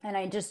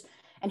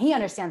he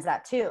understands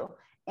that too.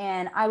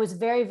 And I was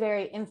very,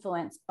 very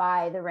influenced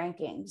by the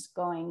rankings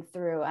going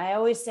through. I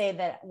always say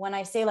that when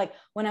I say, like,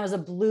 when I was a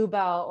blue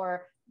belt,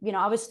 or, you know,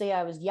 obviously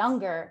I was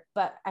younger,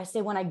 but I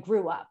say when I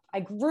grew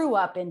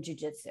up in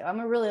jiu-jitsu. I'm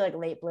a really like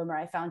late bloomer.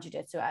 I found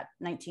jiu-jitsu at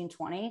 19,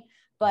 20,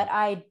 but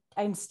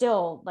I'm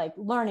still like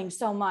learning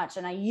so much.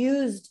 And I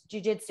used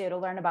jiu-jitsu to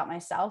learn about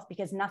myself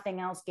because nothing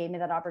else gave me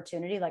that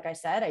opportunity. Like I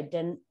said,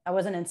 I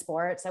wasn't in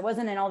sports. I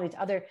wasn't in all these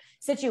other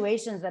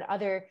situations that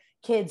other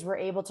kids were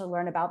able to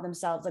learn about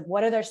themselves. Like,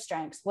 what are their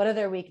strengths? What are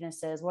their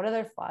weaknesses? What are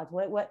their flaws?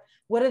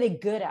 What are they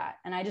good at?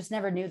 And I just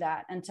never knew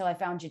that until I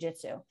found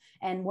jiu-jitsu.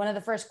 And one of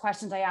the first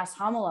questions I asked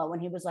Hamala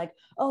when he was like,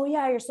 oh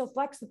yeah, you're so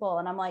flexible.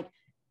 And I'm like,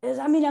 does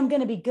that mean I'm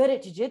going to be good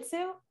at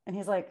jiu-jitsu? And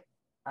he's like,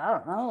 I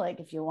don't know, like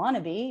if you want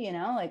to be, you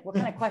know, like what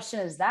kind of question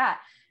is that?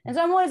 And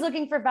so I'm always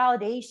looking for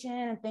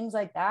validation and things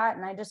like that.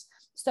 And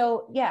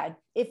so yeah,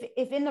 if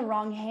in the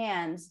wrong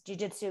hands,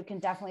 jiu-jitsu can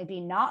definitely be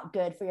not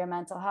good for your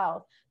mental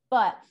health,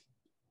 but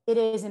it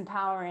is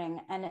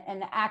empowering. And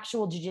the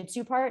actual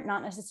jiu-jitsu part,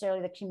 not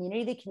necessarily the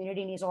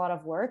community needs a lot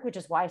of work, which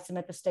is why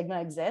Submit the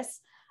Stigma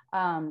exists.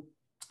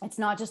 It's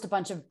not just a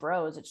bunch of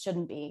bros. It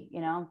shouldn't be,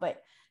 you know,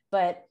 but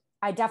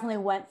I definitely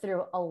went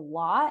through a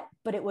lot,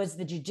 but it was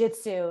the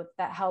jiu-jitsu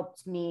that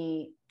helped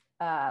me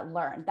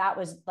learn. That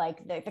was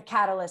like the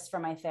catalyst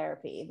for my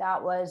therapy.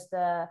 That was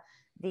the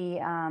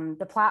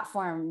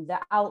platform,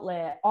 the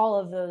outlet, all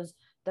of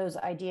those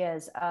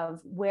ideas of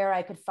where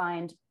I could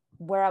find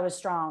where I was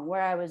strong,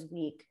 where I was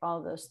weak, all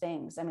of those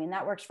things. I mean,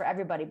 that works for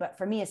everybody, but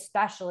for me,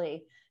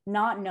 especially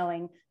not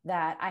knowing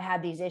that I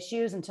had these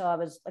issues until I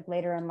was like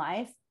later in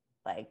life,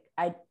 like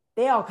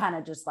they all kind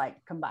of just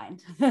like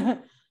combined.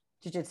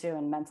 Jiu-jitsu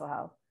and mental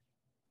health.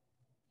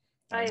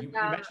 You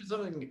mentioned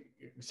something.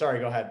 Sorry,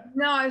 go ahead.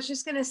 No, I was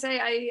just going to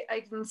say, I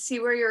can see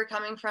where you're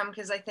coming from,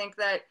 because I think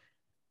that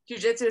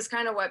jiu-jitsu is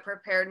kind of what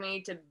prepared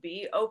me to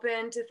be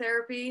open to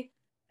therapy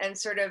and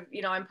sort of,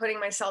 you know, I'm putting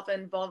myself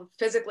in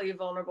physically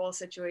vulnerable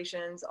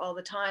situations all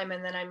the time.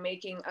 And then I'm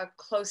making a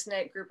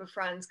close-knit group of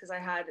friends because I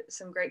had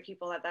some great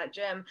people at that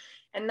gym.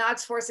 And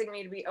that's forcing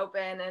me to be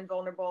open and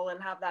vulnerable and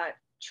have that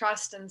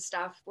trust and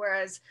stuff.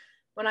 Whereas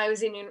when I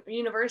was in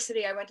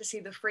university, I went to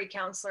see the free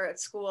counselor at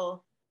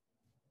school,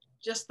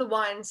 just the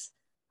once.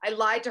 I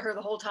lied to her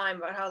the whole time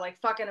about how like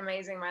fucking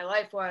amazing my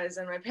life was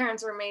and my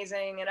parents were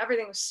amazing and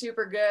everything was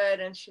super good.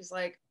 And she's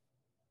like,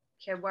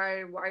 okay,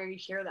 why are you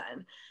here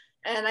then?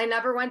 And I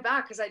never went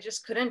back because I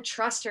just couldn't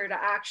trust her to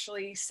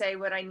actually say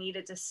what I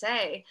needed to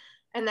say.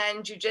 And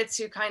then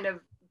jiu-jitsu kind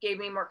of gave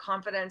me more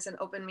confidence and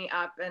opened me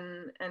up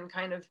and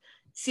kind of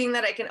seeing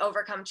that I can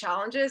overcome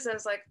challenges. I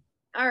was like,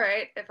 all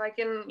right, if I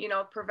can, you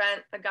know,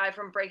 prevent a guy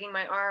from breaking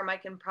my arm, I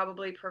can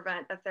probably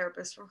prevent a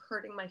therapist from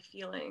hurting my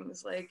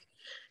feelings, like,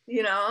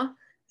 you know?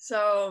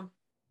 So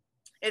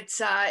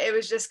it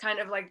was just kind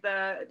of like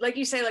like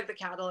you say, like the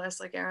catalyst,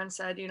 like Aaron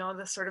said, you know,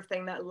 the sort of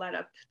thing that led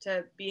up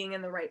to being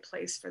in the right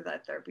place for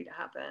that therapy to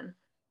happen.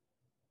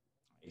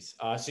 Nice.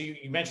 So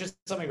you mentioned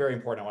something very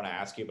important I want to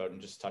ask you about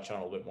and just touch on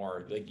a little bit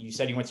more. Like you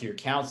said, you went to your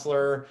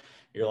counselor,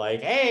 you're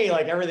like, hey,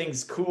 like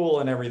everything's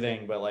cool and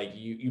everything, but like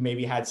you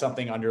maybe had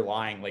something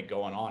underlying like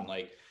going on,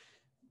 like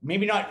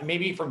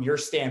maybe from your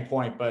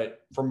standpoint,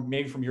 but from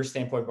your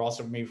standpoint, but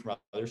also maybe from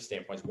other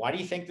standpoints. Why do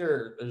you think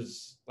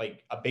there's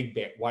like a big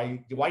why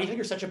do you think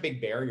there's such a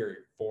big barrier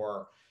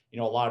for, you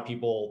know, a lot of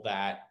people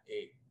that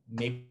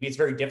maybe it's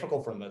very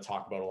difficult for them to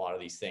talk about a lot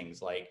of these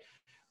things? Like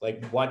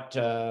what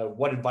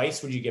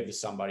advice would you give to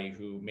somebody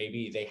who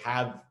maybe they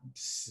have,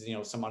 you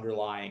know, some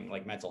underlying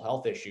like mental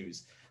health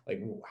issues?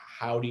 Like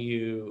how do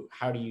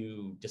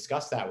you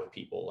discuss that with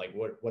people? Like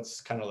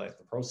what's kind of like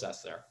the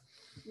process there?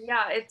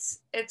 Yeah, it's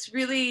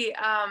really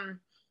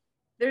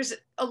there's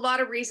a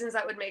lot of reasons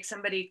that would make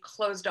somebody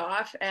closed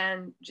off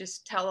and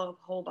just tell a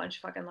whole bunch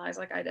of fucking lies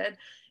like I did,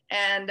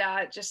 and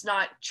just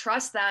not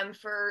trust them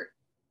for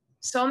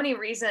so many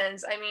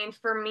reasons. I mean,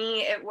 for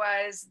me, it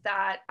was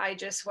that I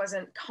just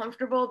wasn't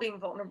comfortable being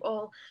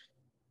vulnerable.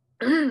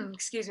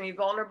 Excuse me,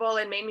 vulnerable.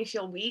 It made me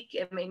feel weak.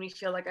 It made me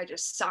feel like I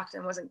just sucked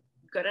and wasn't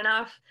good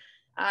enough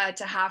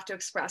to have to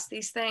express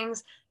these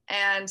things.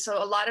 And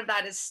so a lot of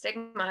that is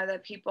stigma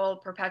that people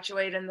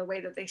perpetuate in the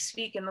way that they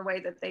speak, in the way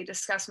that they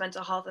discuss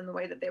mental health, in the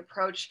way that they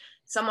approach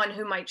someone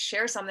who might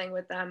share something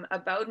with them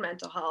about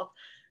mental health.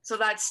 So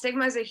that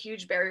stigma is a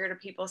huge barrier to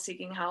people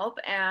seeking help.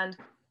 And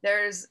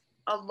there's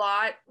a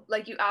lot,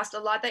 like you asked, a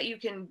lot that you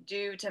can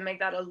do to make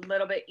that a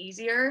little bit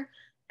easier.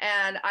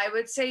 And I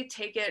would say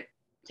take it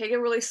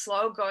really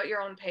slow, go at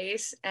your own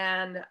pace,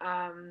 and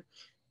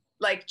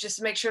like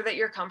just make sure that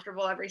you're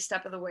comfortable every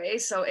step of the way.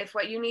 So if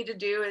what you need to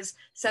do is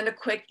send a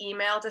quick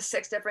email to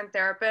 6 different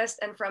therapists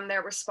and from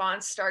their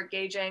response start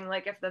gauging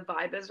like if the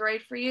vibe is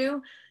right for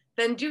you,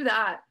 then do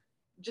that.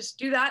 Just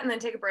do that and then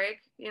take a break,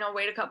 you know,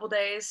 wait a couple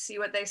days, see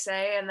what they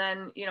say, and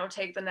then, you know,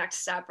 take the next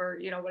step or,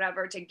 you know,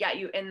 whatever to get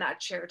you in that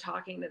chair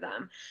talking to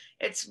them.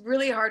 It's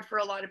really hard for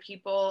a lot of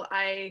people.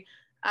 There's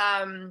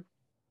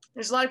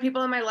a lot of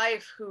people in my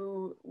life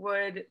who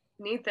would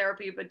need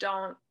therapy but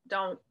don't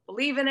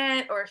believe in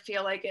it or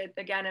feel like it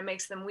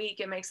makes them weak,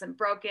 it makes them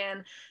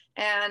broken,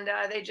 and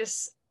they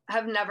just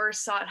have never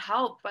sought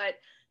help. But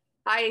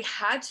I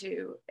had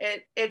to.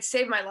 It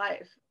saved my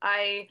life.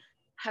 I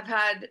have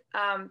had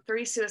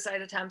 3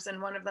 suicide attempts,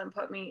 and one of them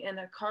put me in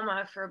a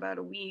coma for about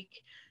a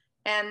week,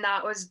 and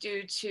that was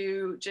due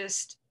to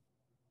just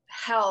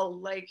hell.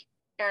 Like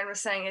Aaron was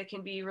saying, it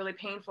can be really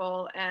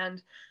painful,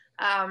 and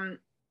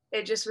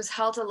it just was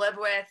hell to live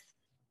with.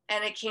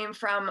 And it came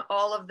from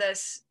all of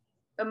this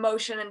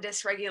emotion and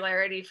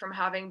dysregularity from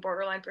having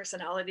borderline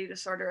personality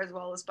disorder as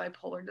well as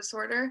bipolar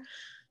disorder.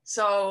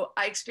 So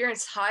I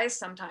experienced highs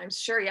sometimes.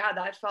 Sure, yeah,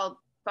 that felt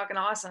fucking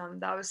awesome.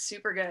 That was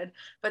super good.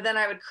 But then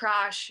I would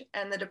crash,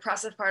 and the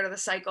depressive part of the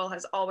cycle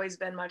has always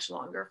been much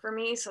longer for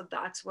me. So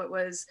that's what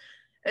was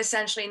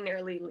essentially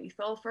nearly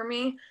lethal for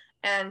me.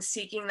 And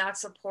seeking that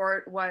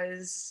support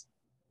was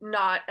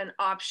not an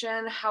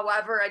option.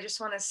 However, I just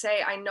want to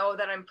say, I know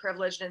that I'm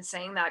privileged in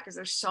saying that, because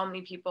there's so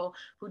many people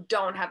who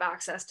don't have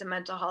access to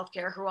mental health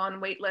care, who are on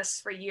wait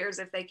lists for years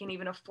if they can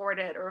even afford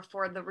it or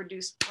afford the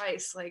reduced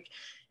price. Like,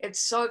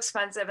 it's so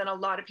expensive, and a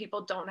lot of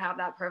people don't have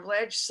that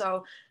privilege.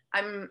 So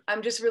I'm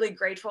just really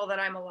grateful that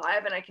I'm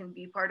alive and I can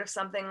be part of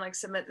something like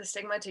Submit the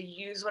Stigma, to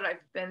use what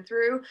I've been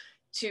through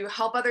to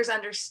help others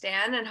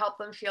understand and help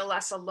them feel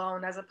less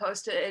alone, as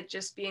opposed to it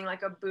just being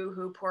like a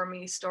boo-hoo, poor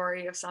me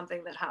story of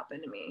something that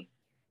happened to me.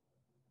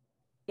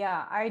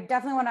 Yeah, I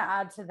definitely want to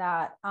add to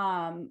that.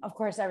 Of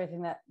course,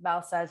 everything that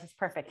Val says is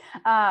perfect.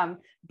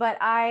 But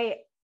I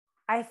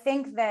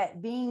think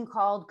that being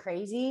called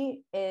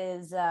crazy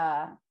is,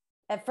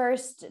 at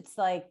first it's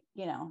like,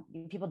 you know,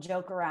 people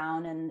joke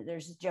around and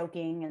there's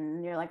joking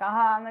and you're like,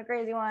 aha, I'm the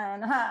crazy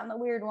one. Aha, I'm the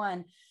weird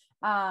one.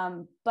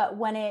 But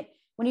when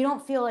you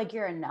don't feel like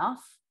you're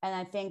enough, and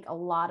I think a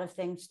lot of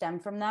things stem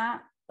from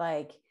that,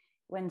 like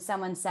when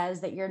someone says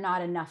that you're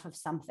not enough of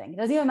something, it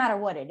doesn't even matter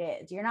what it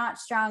is. You're not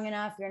strong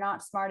enough. You're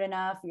not smart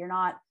enough. You're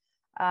not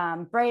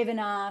brave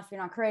enough.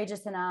 You're not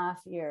courageous enough.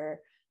 You're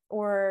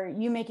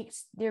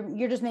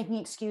just making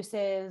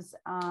excuses.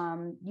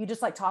 You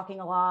just like talking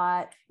a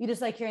lot. You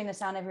just like hearing the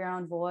sound of your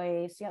own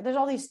voice. You know, there's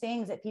all these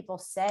things that people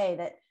say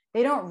that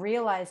they don't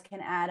realize can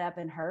add up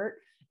and hurt.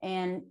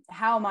 And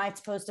how am I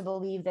supposed to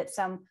believe that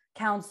some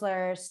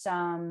counselor,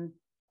 some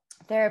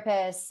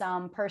therapist,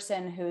 some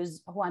person who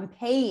I'm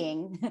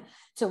paying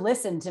to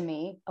listen to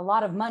me, a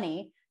lot of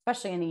money,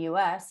 especially in the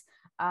US,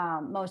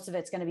 most of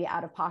it's going to be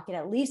out of pocket,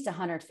 at least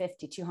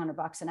 150, 200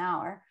 bucks an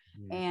hour.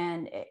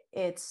 And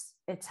it's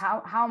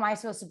how am I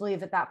supposed to believe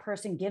that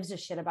person gives a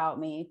shit about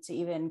me to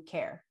even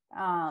care?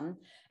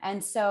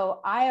 And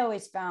so I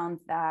always found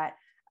that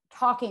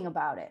talking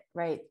about it,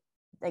 right?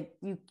 Like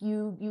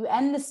you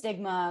end the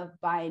stigma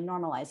by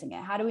normalizing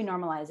it. How do we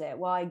normalize it?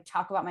 Well, I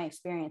talk about my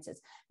experiences.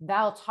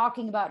 Val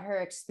talking about her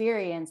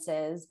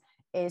experiences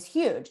is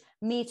huge.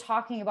 Me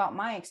talking about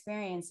my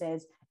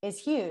experiences is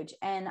huge.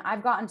 And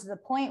I've gotten to the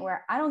point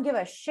where I don't give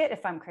a shit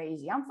if I'm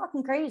crazy. I'm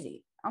fucking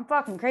crazy. I'm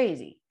fucking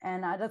crazy.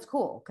 And that's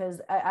cool, because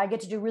I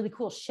get to do really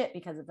cool shit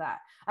because of that.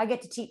 I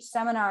get to teach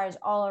seminars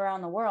all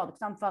around the world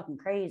because I'm fucking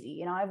crazy.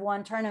 You know, I've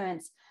won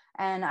tournaments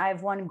and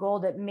I've won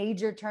gold at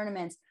major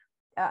tournaments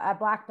at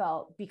black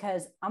belt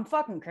because I'm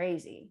fucking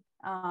crazy.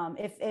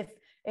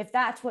 If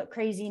that's what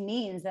crazy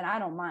means, then I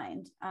don't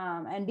mind.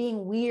 And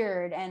being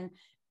weird, and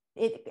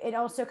it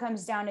also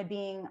comes down to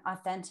being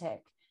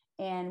authentic.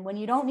 And when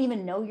you don't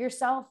even know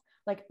yourself,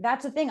 like,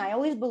 that's the thing. I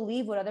always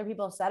believe what other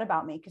people said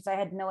about me because I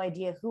had no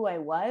idea who I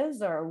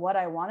was or what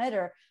I wanted,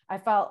 or I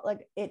felt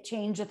like it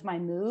changed with my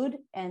mood.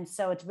 And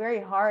so it's very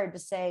hard to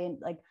say,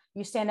 like,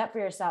 you stand up for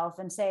yourself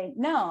and say,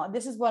 no,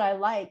 this is what I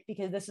like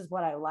because this is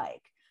what I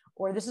like,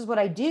 or this is what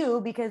I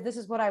do because this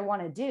is what I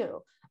want to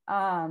do.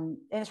 And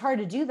it's hard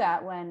to do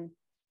that when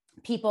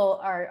people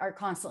are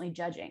constantly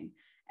judging.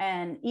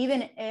 And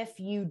even if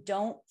you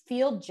don't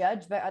feel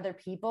judged by other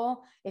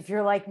people, if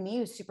you're like me,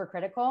 who's super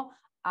critical,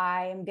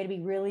 I am going to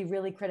be really,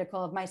 really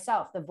critical of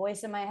myself. The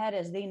voice in my head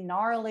is the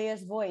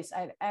gnarliest voice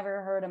I've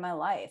ever heard in my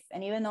life.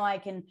 And even though I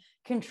can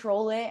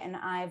control it, and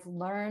I've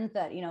learned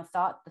that, you know,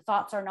 the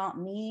thoughts are not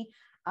me.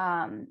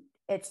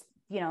 It's,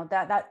 you know,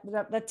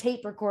 the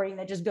tape recording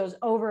that just goes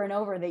over and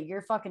over that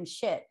you're fucking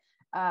shit.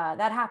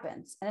 That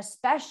happens. And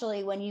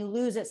especially when you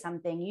lose at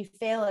something, you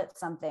fail at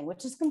something,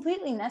 which is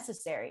completely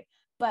necessary.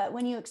 But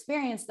when you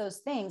experience those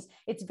things,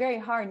 it's very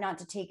hard not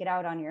to take it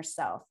out on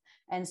yourself.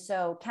 And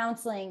so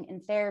counseling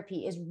and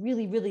therapy is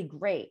really, really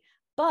great.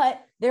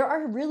 But there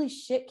are really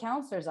shit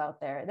counselors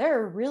out there.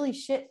 There are really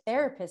shit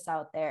therapists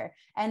out there.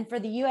 And for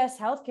the US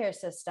healthcare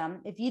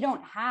system, if you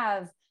don't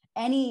have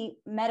any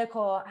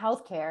medical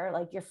healthcare,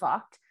 like, you're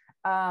fucked.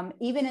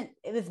 Even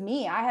with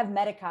me, I have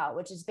Medi-Cal,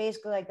 which is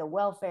basically like the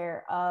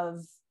welfare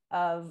of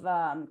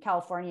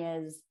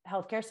California's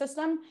healthcare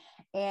system.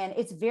 And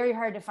it's very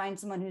hard to find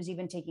someone who's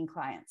even taking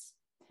clients.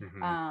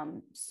 Mm-hmm.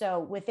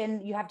 So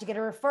you have to get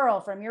a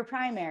referral from your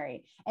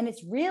primary, and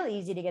it's real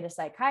easy to get a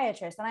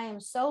psychiatrist. And I am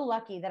so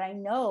lucky that I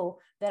know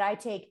that I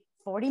take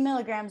 40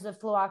 milligrams of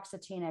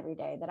fluoxetine every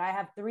day, that I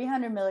have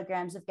 300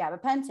 milligrams of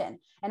gabapentin,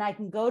 and I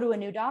can go to a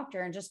new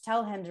doctor and just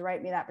tell him to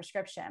write me that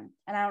prescription.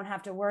 And I don't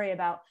have to worry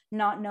about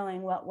not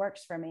knowing what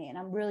works for me. And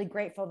I'm really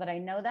grateful that I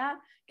know that,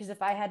 because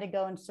if I had to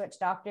go and switch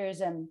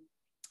doctors and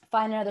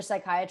find another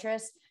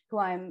psychiatrist who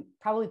I'm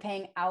probably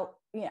paying out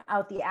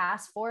the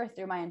ass for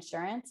through my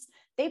insurance,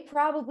 they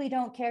probably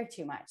don't care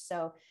too much.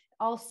 So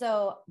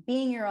also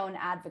being your own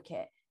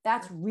advocate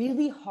That's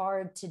really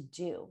hard to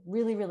do,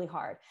 really, really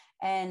hard.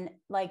 And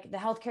like the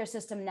healthcare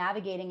system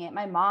navigating it,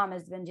 my mom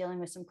has been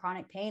dealing with some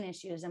chronic pain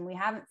issues and we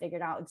haven't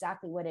figured out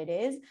exactly what it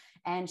is.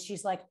 And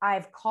she's like,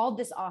 I've called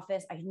this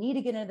office. I need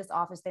to get into this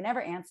office. They never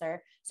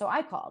answer. So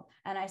I called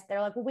and they're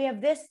like, well, we have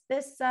this,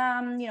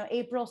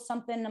 April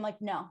something. I'm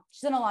like, no,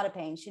 she's in a lot of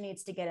pain. She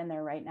needs to get in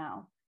there right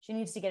now. She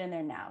needs to get in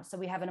there now. So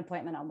we have an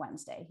appointment on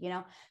Wednesday,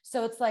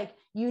 So it's like,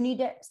 you need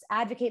to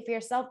advocate for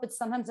yourself, but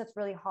sometimes that's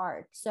really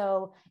hard.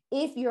 So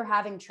if you're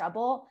having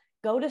trouble,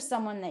 go to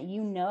someone that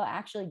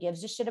actually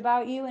gives a shit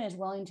about you and is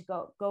willing to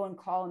go and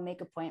call and make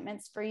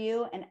appointments for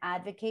you and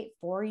advocate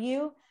for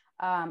you.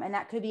 And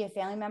that could be a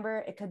family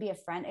member. It could be a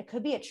friend. It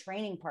could be a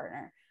training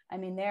partner. I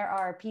mean, there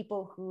are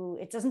people who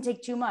it doesn't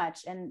take too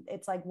much. And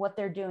it's like what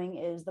they're doing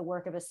is the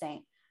work of a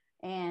saint.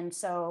 And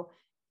so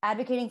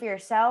advocating for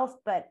yourself,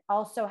 but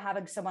also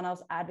having someone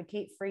else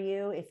advocate for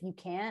you if you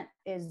can't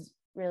is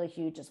really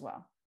huge as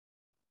well.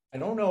 I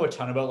don't know a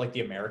ton about like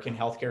the American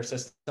healthcare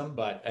system,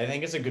 but I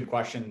think it's a good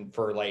question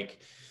for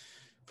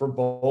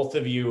both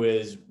of you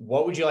is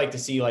what would you like to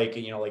see? Like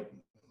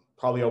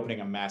probably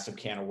opening a massive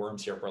can of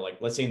worms here for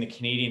let's say in the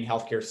Canadian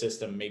healthcare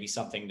system, maybe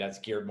something that's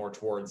geared more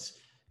towards,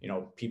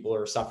 people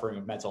who are suffering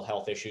with mental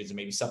health issues and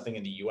maybe something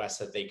in the US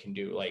that they can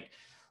do.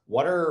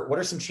 What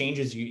are some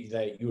changes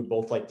that you would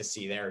both like to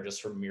see there,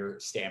 just from your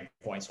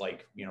standpoints,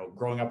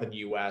 growing up in the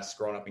US,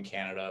 growing up in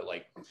Canada,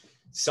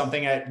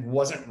 something that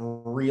wasn't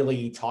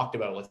really talked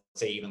about, let's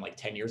say even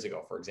 10 years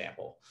ago, for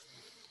example?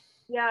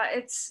 Yeah,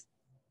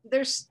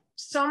 there's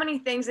so many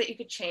things that you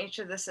could change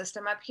to the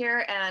system up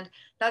here. And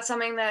that's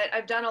something that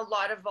I've done a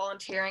lot of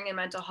volunteering in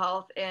mental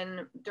health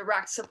in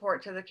direct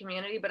support to the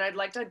community, but I'd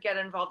like to get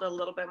involved a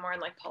little bit more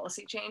in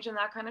policy change and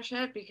that kind of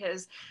shit,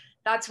 because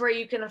that's where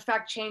you can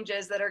affect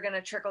changes that are going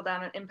to trickle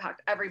down and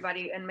impact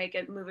everybody and make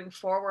it moving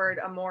forward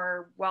a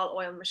more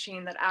well-oiled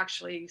machine that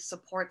actually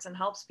supports and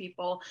helps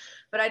people.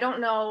 But I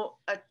don't know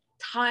a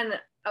ton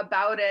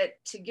about it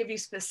to give you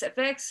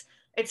specifics.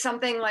 It's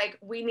something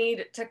we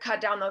need to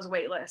cut down those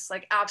wait lists.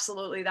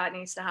 Absolutely that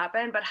needs to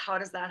happen. But how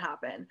does that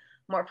happen?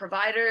 More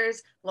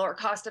providers, lower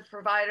cost of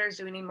providers?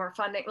 Do we need more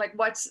funding?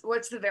 What's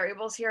the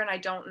variables here? And I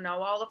don't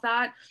know all of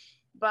that,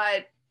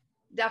 but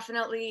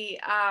definitely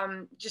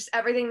just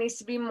everything needs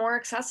to be more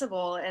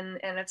accessible, and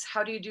it's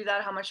how do you do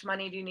that? How much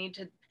money do you need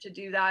to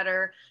do that,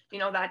 or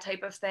that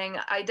type of thing.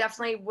 I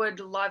definitely would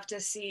love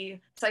to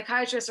see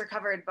psychiatrists are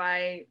covered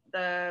by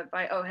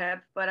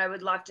OHIP, but I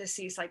would love to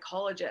see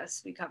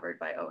psychologists be covered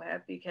by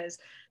OHIP, because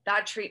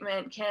that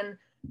treatment can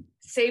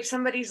save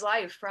somebody's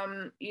life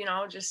from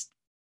just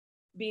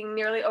being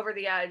nearly over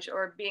the edge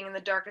or being in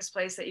the darkest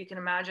place that you can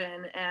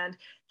imagine. And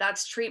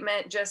that's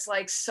treatment just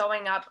like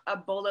sewing up a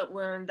bullet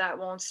wound that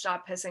won't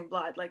stop pissing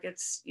blood.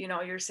 It's,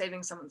 you're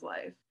saving someone's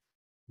life.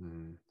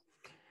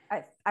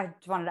 I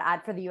just wanted to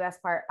add for the US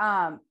part.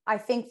 I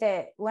think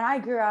that when I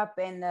grew up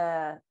in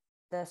the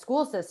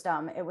school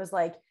system, it was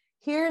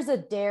here's a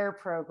DARE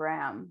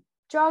program.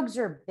 Drugs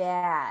are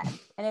bad.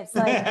 And it's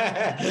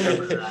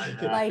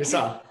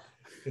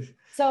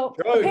so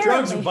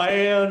drugs are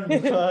banned.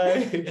 we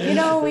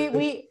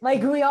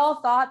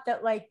all thought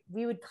that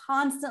we would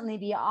constantly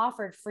be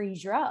offered free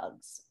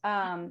drugs.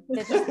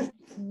 That just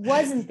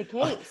wasn't the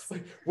case.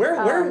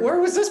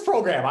 Where was this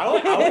program? I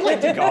would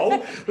like to go.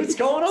 What's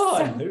going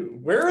on? So,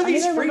 where are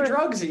these free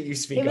drugs that you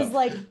speak of? It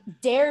was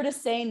dare to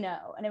say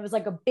no, and it was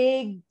a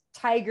big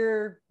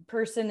tiger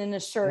person in a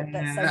shirt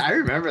that says I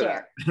remember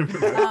dare.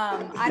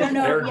 I don't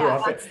know.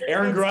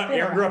 Aaron grew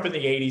up in the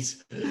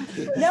 80s.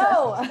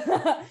 No,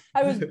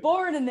 I was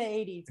born in the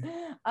 80s.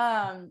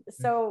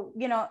 So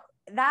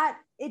that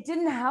it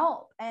didn't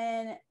help.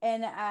 And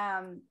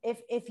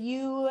if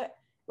you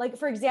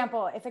for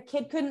example, if a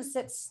kid couldn't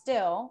sit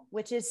still,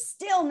 which is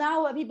still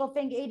now what people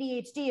think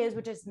ADHD is,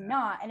 which is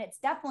not, and it's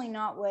definitely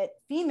not what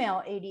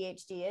female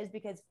ADHD is,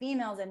 because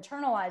females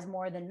internalize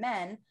more than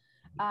men.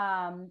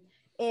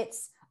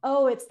 It's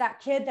that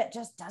kid that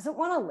just doesn't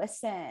want to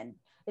listen.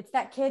 It's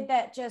that kid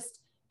that just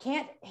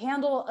can't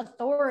handle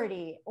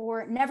authority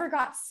or never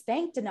got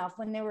spanked enough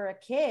when they were a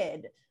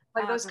kid.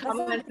 Those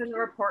comments in the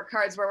report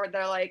cards where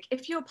they're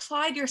if you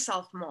applied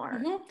yourself more.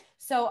 Mm-hmm.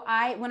 So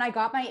when I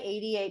got my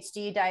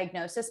ADHD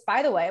diagnosis,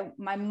 by the way,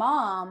 my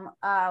mom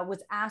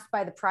was asked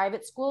by the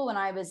private school when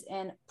I was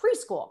in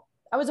preschool.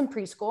 I was in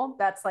preschool.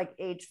 That's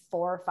age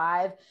 4 or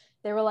 5.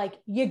 They were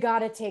you got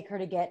to take her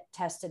to get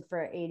tested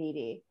for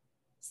ADD.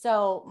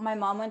 So my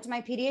mom went to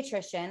my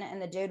pediatrician,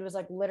 and the dude was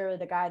literally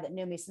the guy that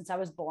knew me since I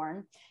was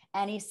born.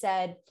 And he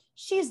said,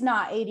 she's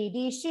not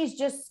ADD, she's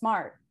just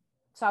smart.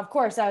 So of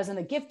course I was in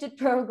the gifted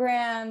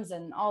programs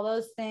and all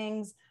those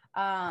things.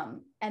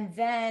 And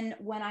then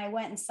when I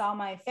went and saw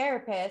my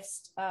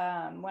therapist,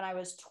 when I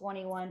was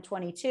 21,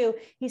 22,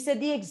 he said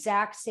the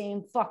exact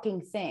same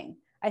fucking thing.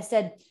 I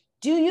said,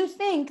 do you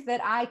think that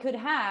I could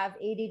have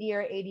ADD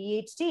or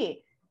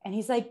ADHD? And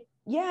he's like,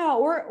 yeah,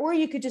 or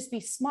you could just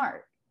be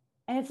smart.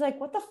 And it's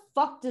what the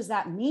fuck does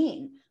that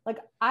mean?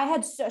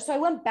 So I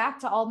went back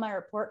to all my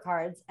report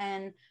cards,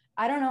 and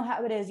I don't know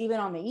how it is even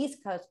on the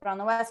East Coast, but on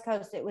the West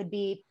Coast, it would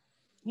be,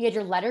 you had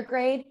your letter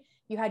grade,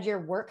 you had your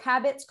work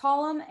habits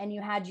column and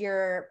you had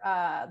your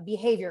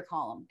behavior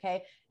column.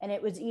 Okay. And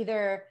it was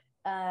either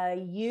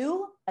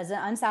U as an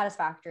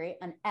unsatisfactory,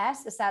 an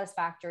S as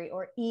satisfactory,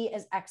 or E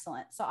as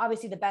excellent. So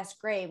obviously the best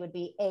grade would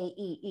be A,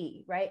 E,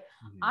 E, right?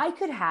 I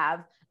could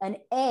have an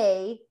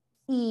A,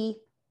 E,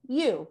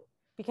 U,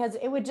 because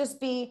it would just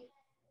be,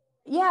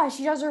 yeah,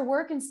 she does her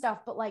work and stuff,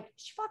 but like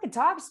she fucking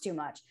talks too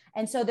much.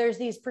 And so there's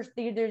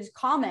there's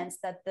comments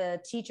that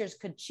the teachers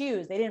could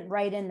choose. They didn't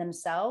write in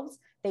themselves.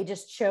 They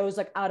just chose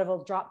like out of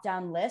a drop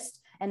down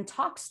list, and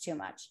talks too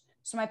much.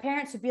 So my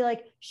parents would be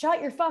like,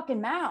 shut your fucking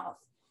mouth.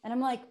 And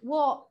I'm like,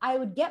 well, I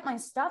would get my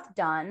stuff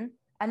done.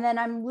 And then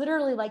I'm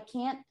literally like,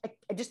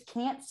 I just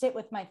can't sit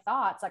with my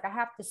thoughts. Like I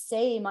have to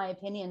say my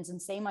opinions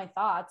and say my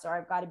thoughts, or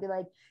I've got to be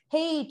like,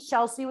 hey,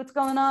 Chelsea, what's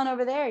going on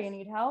over there? You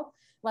need help?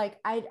 Like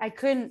I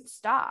couldn't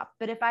stop.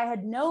 But if I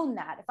had known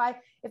that,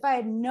 if I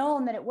had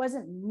known that it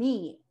wasn't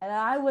me and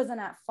I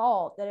wasn't at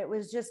fault, that it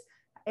was just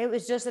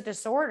a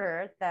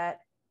disorder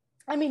that,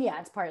 I mean, yeah,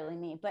 it's partly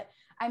me, but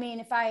I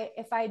mean, if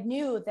I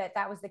knew that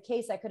that was the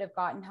case, I could have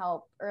gotten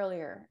help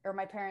earlier, or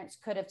my parents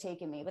could have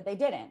taken me, but they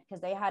didn't,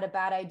 because they had a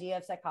bad idea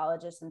of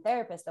psychologists and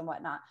therapists and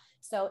whatnot.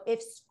 So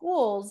if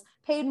schools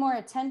paid more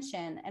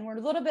attention and were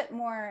a little bit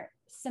more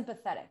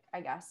sympathetic,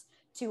 I guess,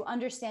 to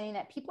understanding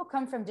that people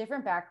come from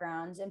different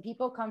backgrounds and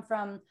people come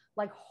from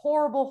like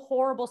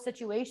horrible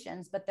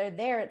situations, but they're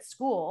there at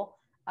school.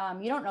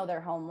 You don't know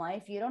their home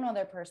life. You don't know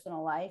their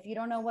personal life. You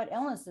don't know what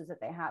illnesses that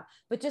they have,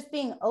 but just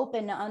being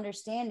open to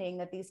understanding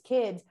that these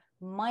kids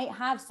might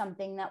have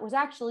something that was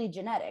actually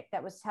genetic,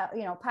 that was,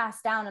 you know,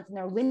 passed down in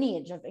their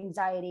lineage of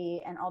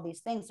anxiety and all these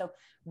things. So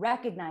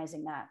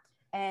recognizing that,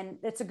 and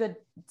it's a good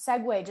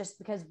segue, just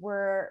because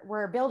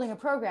we're building a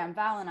program,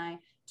 Val and I,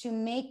 to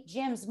make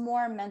gyms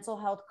more mental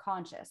health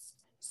conscious.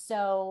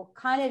 So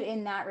kind of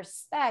in that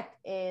respect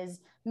is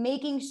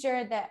making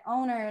sure that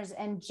owners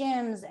and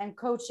gyms and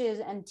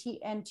coaches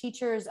and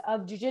teachers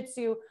of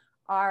jiu-jitsu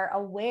are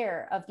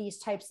aware of these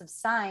types of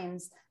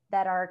signs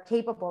that are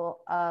capable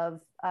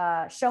of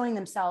showing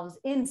themselves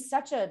in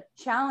such a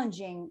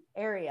challenging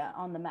area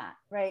on the mat,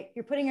 right?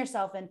 You're putting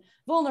yourself in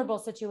vulnerable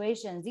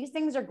situations. These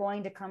things are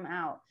going to come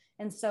out.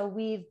 And so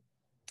we've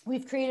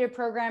created a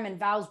program, and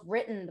Val's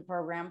written the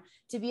program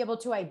to be able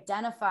to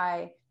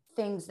identify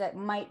things that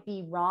might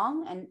be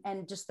wrong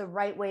and just the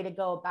right way to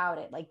go about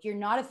it. Like, you're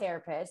not a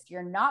therapist,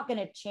 you're not going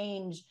to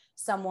change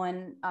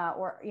someone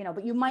or, you know,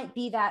 but you might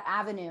be that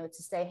avenue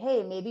to say,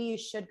 hey, maybe you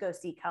should go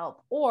seek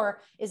help, or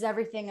is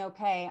everything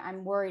okay?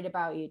 I'm worried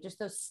about you. Just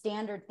those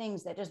standard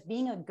things that just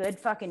being a good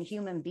fucking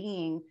human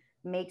being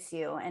makes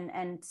you,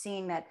 and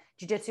seeing that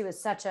jiu-jitsu is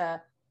such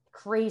a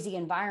crazy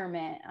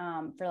environment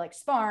for like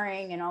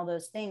sparring and all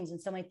those things,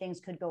 and so many things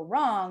could go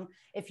wrong.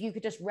 If you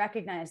could just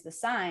recognize the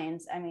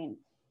signs, I mean,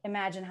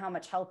 imagine how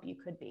much help you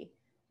could be.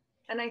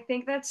 And I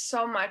think that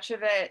so much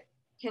of it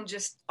can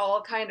just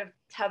all kind of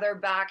tether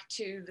back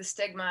to the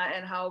stigma,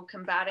 and how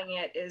combating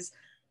it is,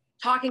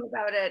 talking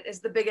about it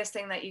is the biggest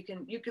thing that you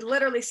can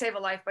literally save a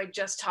life by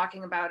just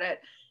talking about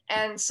it.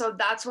 And so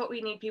that's what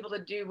we need people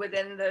to do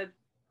within the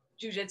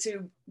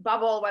jiu-jitsu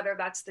bubble, whether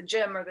that's the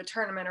gym or the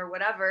tournament or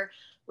whatever.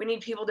 We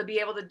need people to be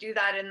able to do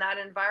that in that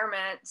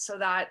environment, so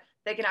that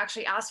they can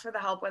actually ask for the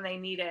help when they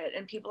need it.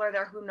 And people are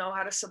there who know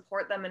how to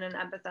support them in an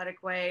empathetic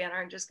way, and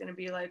aren't just going to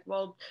be like,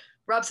 well,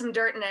 rub some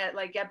dirt in it,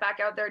 like get back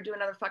out there, do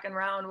another fucking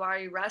round. Why are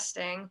you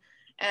resting?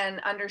 And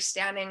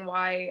understanding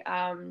why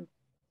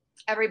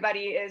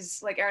everybody is,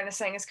 like Erin is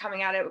saying, is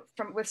coming at it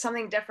with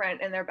something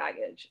different in their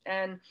baggage.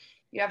 And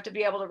you have to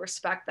be able to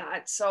respect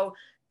that. So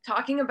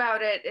talking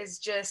about it is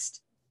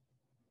just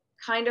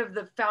kind of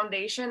the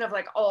foundation of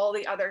like all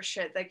the other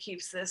shit that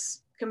keeps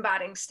this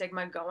combating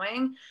stigma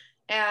going.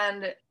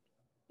 And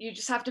you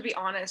just have to be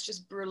honest,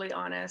 just brutally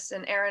honest.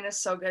 And Erin is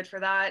so good for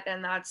that.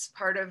 And that's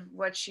part of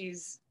what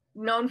she's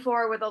known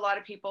for with a lot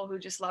of people who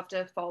just love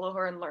to follow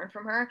her and learn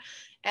from her.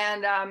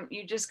 And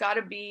you just got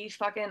to be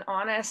fucking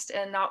honest,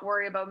 and not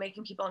worry about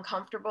making people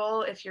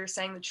uncomfortable if you're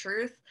saying the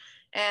truth,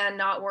 and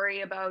not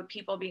worry about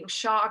people being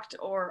shocked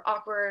or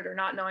awkward or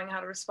not knowing how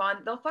to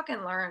respond. They'll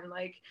fucking learn.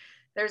 Like,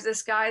 there's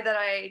this guy that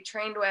I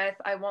trained with,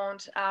 I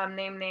won't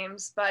name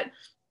names, but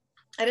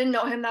I didn't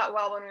know him that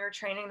well when we were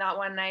training that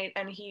one night,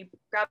 and he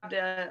grabbed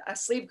a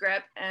sleeve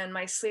grip, and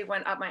my sleeve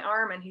went up my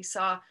arm, and he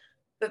saw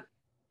the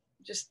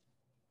just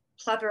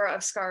plethora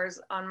of scars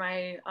on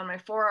my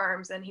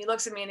forearms, and he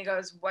looks at me and he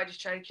goes, "Why'd you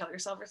try to kill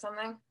yourself or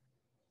something?"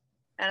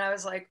 And I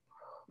was like,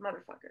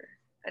 motherfucker,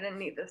 I didn't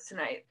need this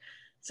tonight.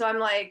 So I'm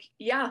like,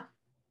 yeah,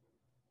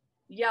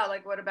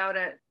 like, what about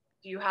it?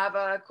 Do you have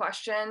a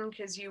question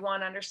because you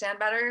want to understand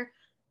better?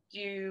 Do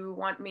you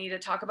want me to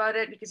talk about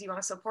it because you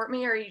want to support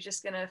me? Or are you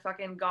just going to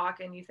fucking gawk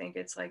and you think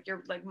it's like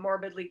you're like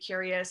morbidly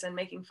curious and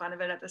making fun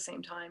of it at the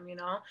same time, you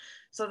know?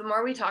 So the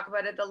more we talk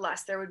about it, the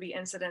less there would be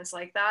incidents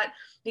like that.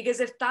 Because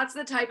if that's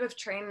the type of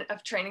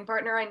training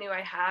partner I knew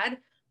I had,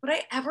 would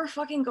I ever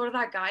fucking go to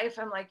that guy if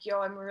I'm like,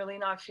 yo, I'm really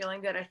not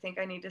feeling good, I think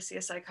I need to see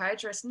a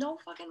psychiatrist? No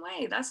fucking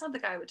way. That's not the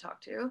guy I would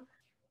talk to.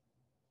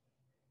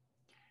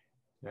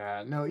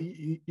 Yeah, no,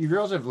 you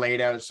girls have laid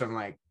out some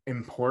like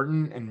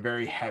important and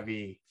very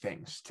heavy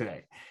things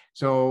today.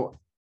 So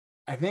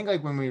I think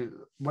like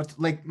what's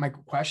like my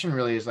question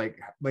really is like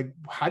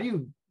how do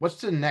you, what's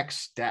the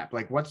next step?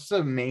 Like what's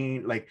the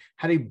main, like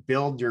how do you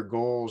build your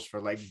goals for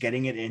like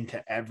getting it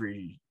into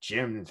every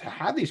gym to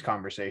have these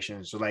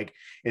conversations? So like,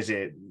 is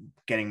it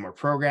getting more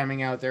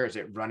programming out there? Is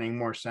it running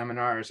more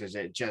seminars? Is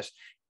it just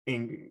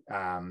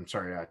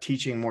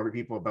teaching more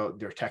people about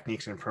their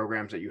techniques and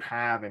programs that you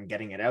have and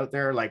getting it out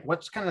there? Like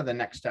what's kind of the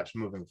next steps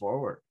moving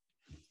forward?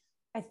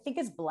 I think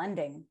it's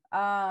blending.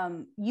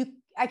 I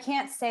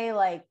can't say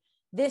like,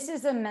 this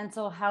is a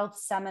mental health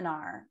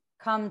seminar,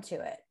 come to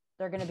it.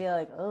 They're going to be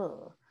like,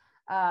 oh,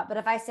 but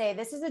if I say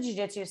this is a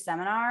jiu-jitsu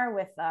seminar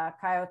with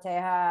Caio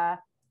Terra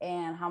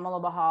and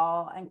Hamala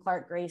Bahal and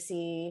Clark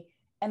Gracie,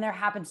 and there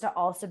happens to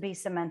also be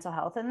some mental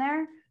health in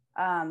there,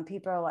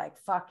 people are like,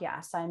 fuck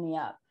yeah, sign me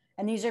up.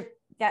 And these are,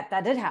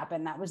 that did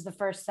happen. That was the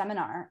first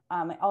seminar.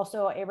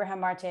 Also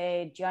Abraham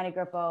Marte, Gianni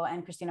Grippo,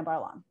 and Christina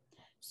Barlam.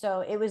 So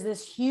it was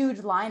this huge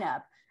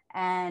lineup,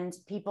 and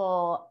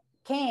people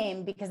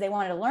came because they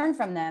wanted to learn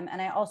from them.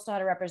 And I also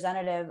had a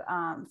representative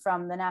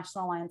from the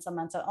National Alliance on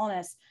Mental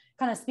Illness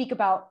kind of speak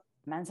about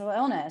mental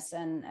illness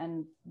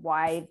and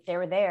why they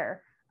were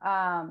there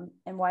and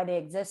why they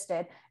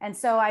existed. And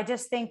so I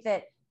just think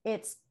that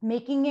it's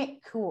making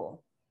it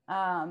cool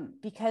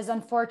because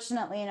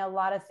unfortunately in a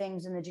lot of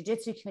things in the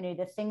jiu-jitsu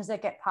community, the things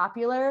that get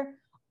popular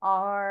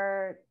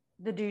are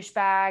the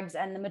douchebags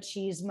and the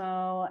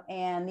machismo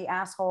and the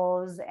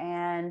assholes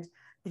and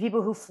the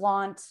people who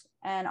flaunt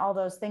and all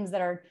those things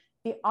that are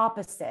the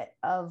opposite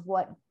of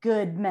what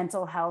good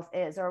mental health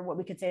is, or what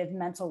we could say is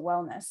mental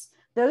wellness.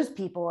 Those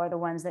people are the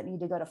ones that need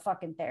to go to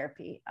fucking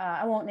therapy.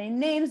 I won't name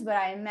names, but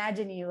I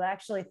imagine you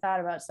actually thought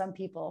about some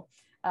people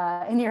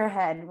in your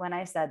head when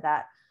I said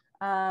that.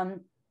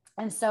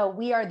 And so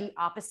we are the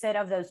opposite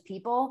of those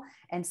people.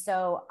 And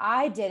so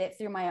I did it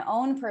through my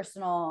own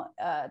personal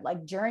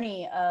like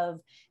journey of,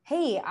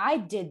 hey, I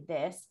did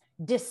this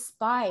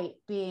despite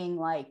being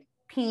like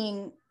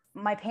peeing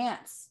my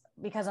pants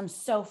because I'm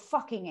so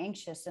fucking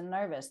anxious and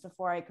nervous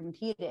before I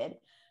competed.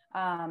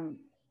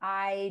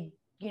 I,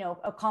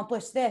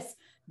 accomplished this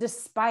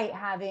despite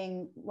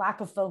having lack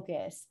of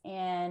focus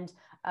and,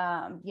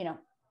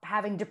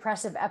 having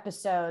depressive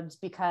episodes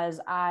because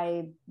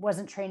I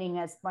wasn't training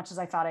as much as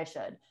I thought I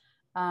should.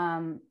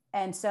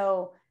 And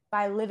so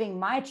by living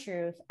my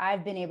truth,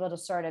 I've been able to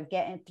sort of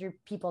get in through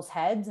people's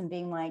heads and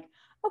being like,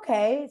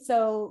 okay,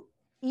 so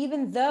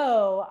even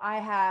though I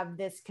have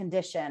this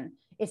condition,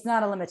 it's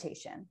not a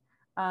limitation.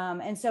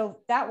 And so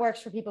that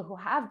works for people who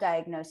have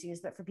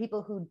diagnoses, but for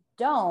people who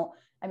don't,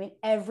 I mean,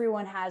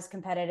 everyone has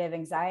competitive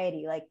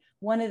anxiety. Like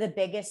one of the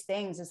biggest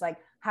things is like,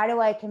 how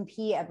do I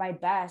compete at my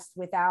best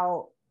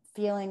without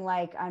feeling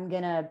like I'm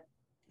going to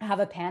have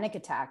a panic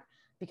attack?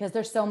 Because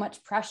there's so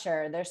much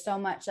pressure. There's so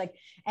much like,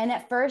 and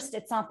at first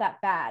it's not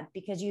that bad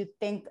because you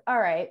think, all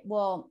right,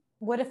 well,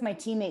 what if my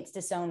teammates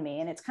disown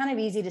me? And it's kind of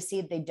easy to see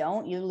if they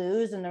don't, you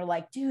lose. And they're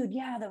like, dude,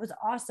 yeah, that was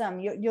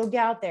awesome. You'll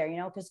get out there,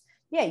 because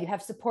yeah, you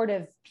have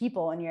supportive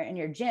people in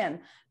your gym,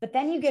 but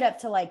then you get up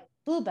to like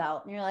blue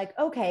belt and you're like,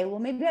 okay, well,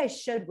 maybe I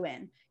should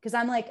win because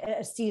I'm like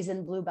a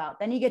seasoned blue belt.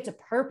 Then you get to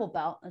purple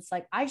belt. And it's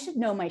like, I should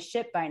know my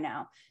shit by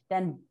now.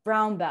 Then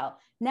brown belt,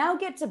 now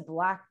get to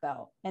black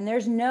belt. And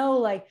there's no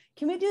like,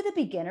 can we do the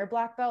beginner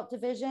black belt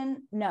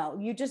division? No,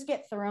 you just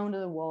get thrown to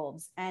the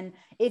wolves. And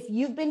if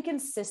you've been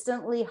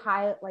consistently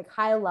high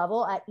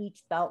level at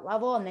each belt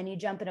level, and then you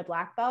jump in a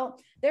black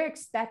belt, they're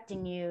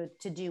expecting you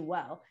to do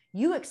well.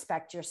 You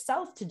expect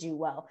yourself to do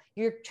well.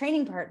 Your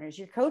training partners,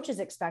 your coaches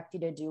expect you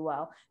to do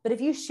well. But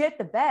if you shit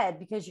the bed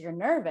because you're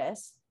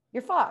nervous,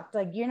 you're fucked.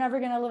 Like you're never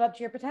going to live up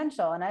to your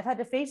potential. And I've had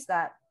to face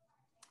that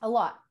a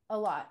lot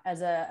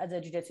as a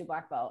jiu-jitsu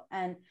black belt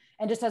and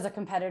just as a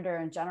competitor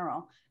in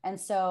general. And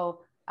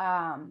so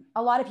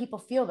a lot of people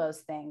feel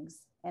those things.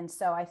 And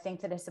so I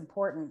think that it's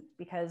important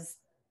because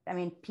I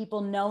mean,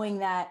 people knowing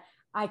that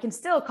I can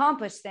still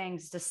accomplish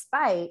things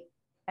despite,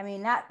 I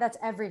mean, that's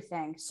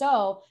everything.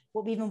 So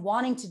what we've been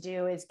wanting to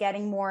do is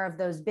getting more of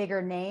those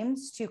bigger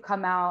names to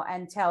come out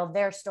and tell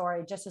their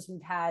story, just as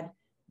we've had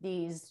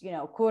these,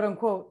 quote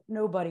unquote,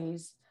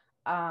 nobodies,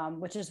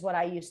 which is what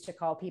I used to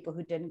call people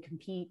who didn't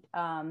compete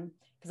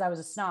because I was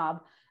a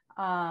snob.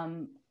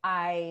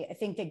 I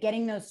think that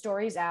getting those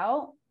stories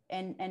out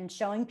and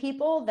showing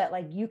people that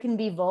like you can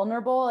be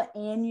vulnerable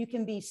and you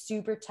can be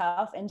super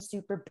tough and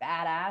super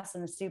badass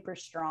and super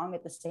strong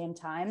at the same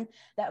time,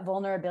 that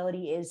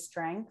vulnerability is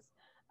strength.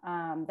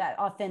 That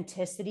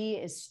authenticity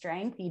is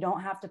strength. You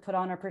don't have to put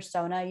on a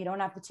persona. You don't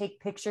have to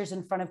take pictures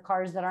in front of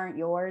cars that aren't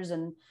yours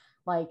and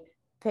like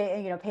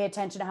pay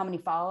attention to how many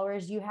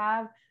followers you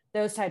have,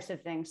 those types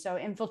of things. So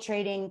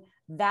infiltrating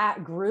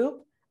that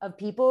group of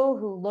people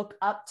who look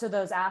up to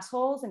those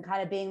assholes and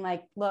kind of being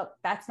like, look,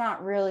 that's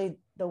not really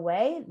the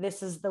way.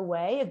 This is the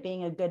way of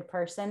being a good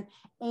person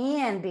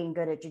and being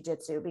good at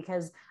jiu-jitsu,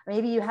 because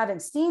maybe you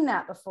haven't seen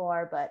that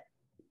before, but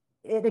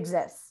it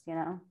exists,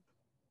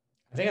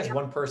 I think that's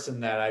one person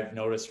that I've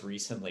noticed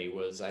recently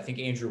was, I think,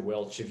 Andrew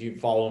Wilch. If you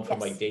follow him from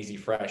like Daisy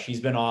Fresh, he's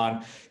been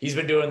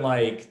doing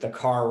like the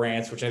car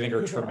rants, which I think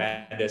are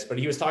tremendous, but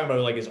he was talking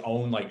about like his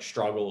own like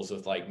struggles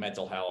with like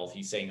mental health.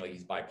 He's saying like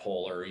he's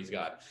bipolar. He's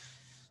got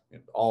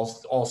all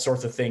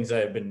sorts of things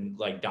that have been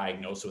like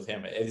diagnosed with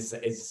him.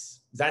 Is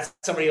that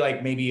somebody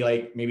like maybe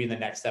in the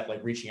next step,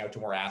 like reaching out to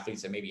more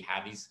athletes that maybe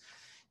have these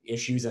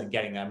issues and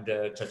getting them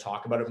to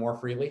talk about it more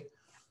freely?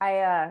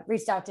 I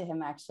reached out to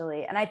him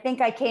actually. And I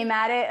think I came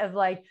at it of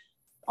like,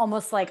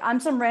 almost like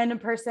I'm some random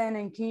person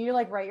and can you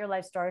like write your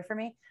life story for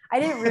me? I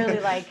didn't really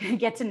like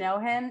get to know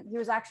him. He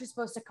was actually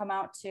supposed to come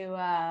out to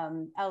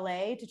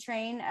LA to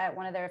train at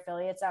one of their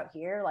affiliates out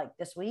here like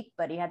this week,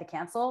 but he had to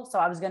cancel. So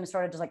I was going to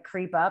sort of just like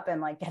creep up and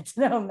like get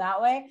to know him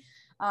that way.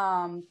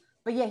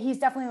 But yeah, he's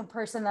definitely a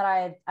person that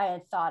I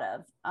had thought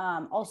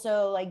of.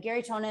 Also like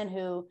Gary Tonin,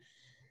 who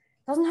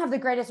doesn't have the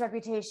greatest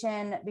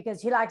reputation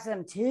because he likes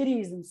them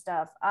titties and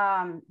stuff.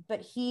 But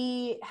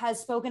he has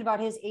spoken about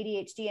his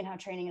ADHD and how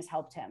training has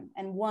helped him,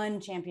 and won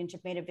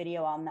championship, made a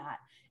video on that.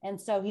 And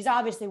so he's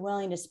obviously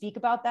willing to speak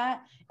about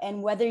that.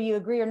 And whether you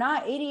agree or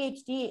not,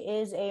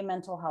 ADHD is a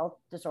mental health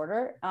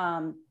disorder.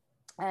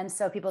 And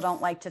so people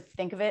don't like to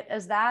think of it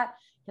as that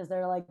because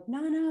they're like,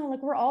 no,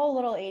 like we're all a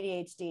little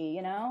ADHD,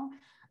 you know?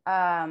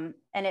 And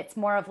it's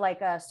more of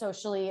like a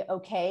socially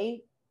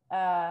okay,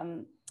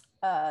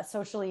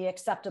 socially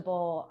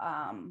acceptable,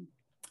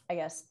 I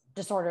guess,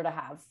 disorder to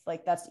have.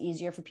 Like that's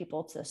easier for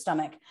people to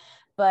stomach.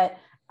 But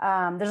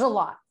there's a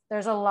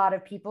lot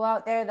of people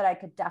out there that I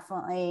could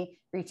definitely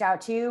reach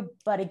out to.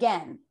 But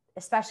again,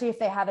 especially if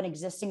they have an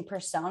existing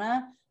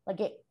persona, like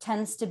it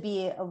tends to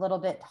be a little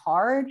bit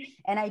hard.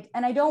 And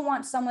I don't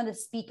want someone to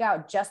speak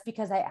out just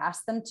because I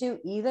asked them to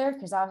either,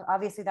 because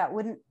obviously that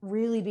wouldn't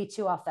really be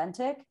too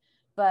authentic.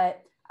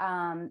 But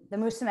the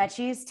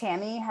Musumeci's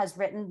Tammy has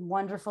written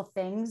wonderful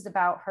things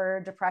about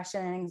her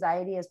depression and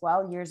anxiety as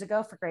well years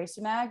ago for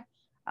Gracie Mag.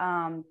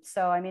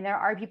 So, I mean, there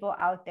are people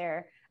out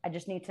there. I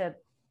just need to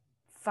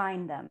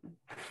find them.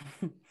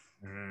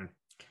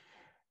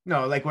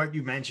 No, like what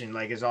you mentioned,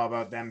 like it's all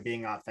about them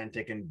being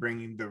authentic and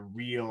bringing the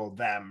real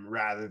them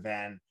rather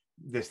than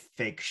this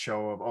fake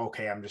show of,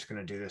 okay, I'm just going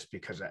to do this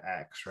because of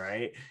X,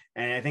 right?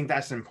 And I think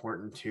that's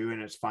important too.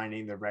 And it's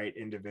finding the right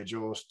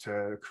individuals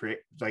to create,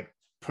 like,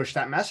 push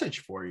that message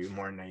for you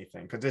more than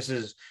anything, because this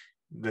is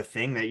the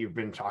thing that you've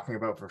been talking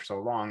about for so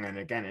long. And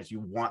again, is you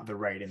want the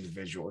right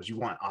individuals, you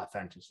want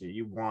authenticity,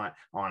 you want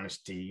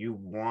honesty, you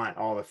want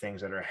all the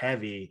things that are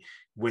heavy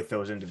with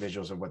those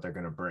individuals and what they're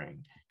going to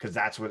bring, because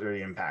that's what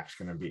the impact's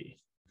going to be.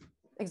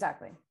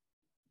 Exactly.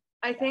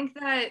 I think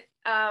that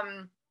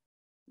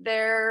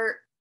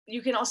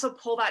you can also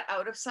pull that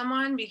out of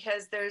someone,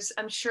 because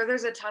I'm sure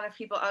there's a ton of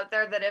people out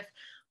there that if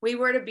we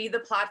were to be the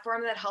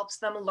platform that helps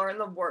them learn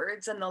the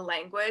words and the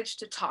language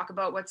to talk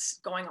about what's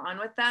going on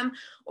with them,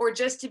 or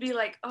just to be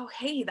like, oh,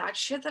 hey, that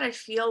shit that I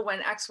feel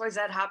when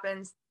XYZ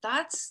happens,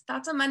 that's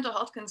a mental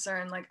health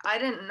concern. Like, I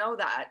didn't know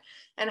that.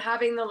 And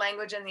having the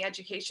language and the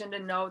education to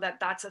know that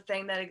that's a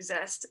thing that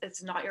exists.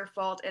 It's not your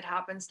fault. It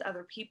happens to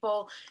other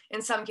people.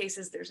 In some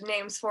cases, there's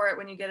names for it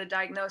when you get a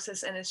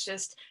diagnosis. And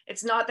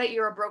it's not that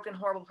you're a broken,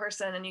 horrible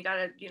person and you got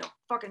to,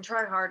 fucking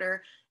try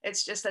harder.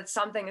 It's just that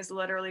something is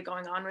literally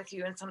going on with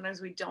you. And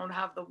sometimes we don't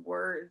have the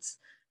words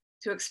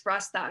to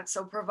express that.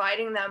 So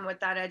providing them with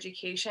that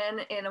education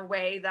in a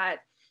way that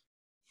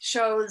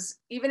shows,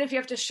 even if you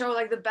have to show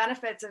like the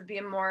benefits of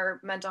being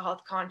more mental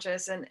health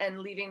conscious and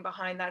leaving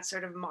behind that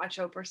sort of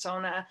macho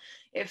persona,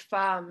 if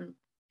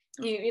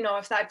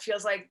if that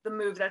feels like the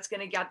move that's going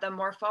to get them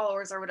more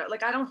followers or whatever,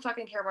 like I don't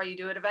fucking care why you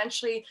do it.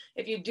 Eventually,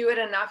 if you do it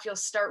enough, you'll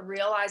start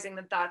realizing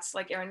that that's,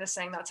 like Erin is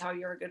saying, that's how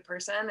you're a good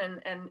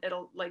person, and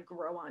it'll like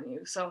grow on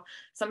you. So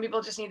some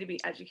people just need to be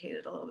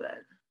educated a little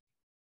bit.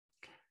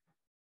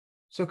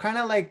 So kind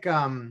of like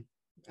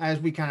as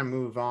we kind of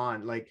move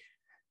on, like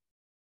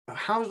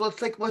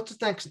what's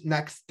the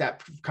next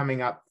step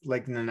coming up,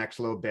 like in the next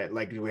little bit?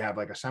 Like, do we have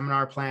like a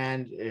seminar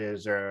planned?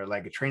 Is there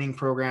like a training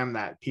program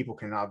that people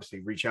can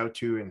obviously reach out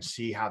to and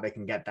see how they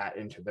can get that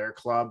into their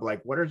club?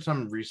 Like, what are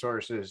some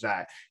resources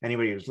that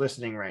anybody who's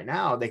listening right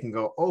now, they can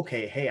go,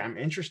 okay, hey, I'm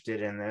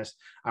interested in this,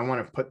 I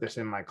want to put this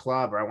in my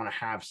club, or I want to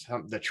have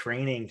the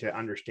training to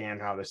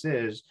understand how this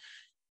is.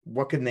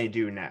 What can they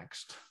do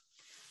next?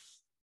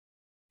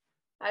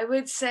 I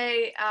would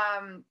say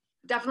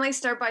definitely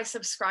start by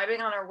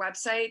subscribing on our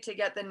website to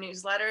get the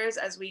newsletters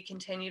as we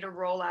continue to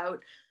roll out,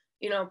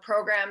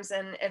 programs.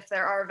 And if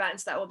there are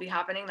events that will be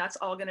happening, that's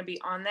all going to be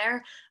on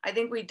there. I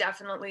think we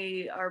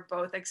definitely are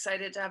both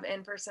excited to have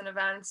in-person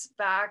events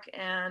back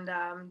and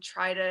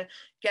try to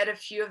get a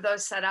few of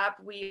those set up.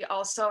 We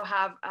also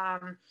have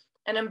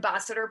an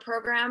ambassador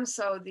program.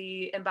 So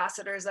the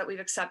ambassadors that we've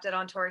accepted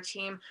onto our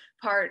team,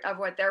 part of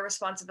what their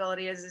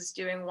responsibility is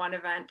doing one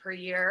event per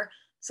year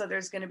So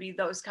there's going to be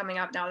those coming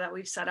up now that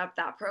we've set up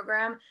that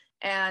program.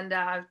 And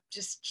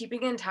just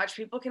keeping in touch.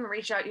 People can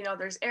reach out.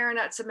 There's Erin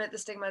at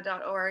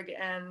submitthestigma.org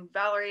and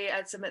Valerie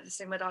at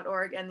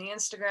submitthestigma.org, and the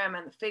Instagram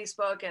and the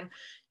Facebook. And,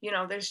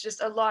 there's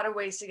just a lot of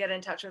ways to get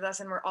in touch with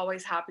us. And we're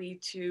always happy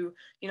to,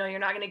 you're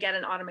not going to get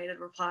an automated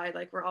reply.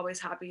 Like, we're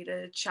always happy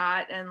to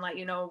chat and let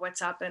you know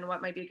what's up and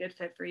what might be a good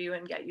fit for you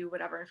and get you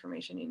whatever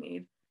information you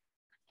need.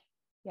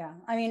 Yeah.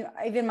 I mean,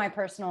 even my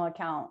personal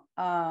account,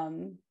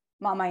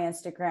 on my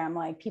Instagram,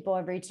 like, people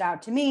have reached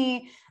out to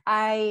me.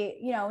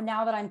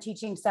 Now that I'm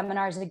teaching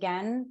seminars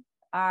again,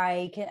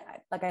 I can,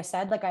 like I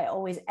said, like, I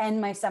always end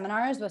my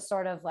seminars with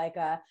sort of like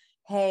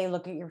hey,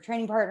 look at your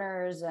training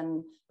partners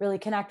and really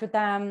connect with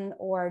them,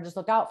 or just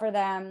look out for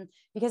them,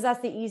 because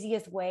that's the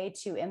easiest way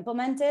to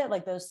implement it.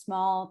 Like, those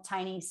small,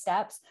 tiny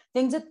steps,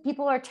 things that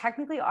people are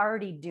technically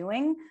already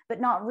doing, but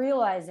not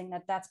realizing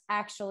that that's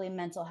actually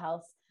mental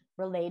health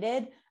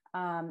related.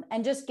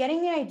 And just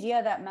getting the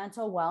idea that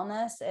mental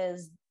wellness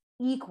is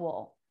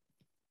equal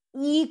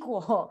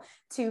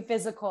to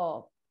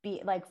physical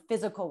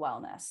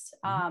wellness.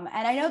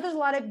 And I know there's a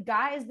lot of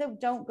guys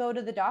that don't go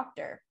to the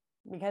doctor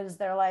because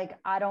they're like,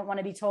 I don't want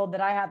to be told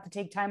that I have to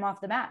take time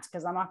off the mats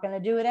because I'm not going to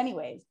do it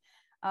anyways.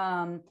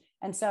 And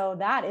so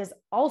that is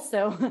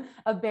also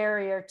a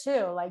barrier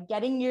too, like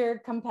getting your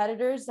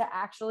competitors to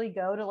actually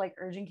go to like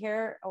urgent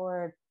care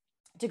or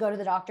to go to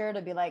the doctor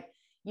to be like,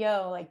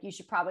 yo, like, you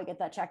should probably get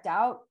that checked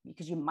out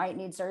because you might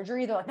need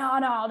surgery. They're like, no,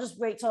 I'll just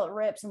wait till it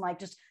rips and like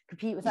just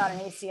compete without an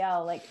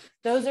ACL. Like,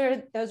 those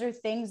are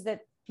things that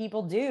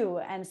people do.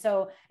 And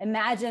so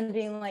imagine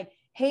being like,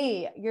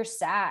 hey, you're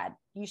sad,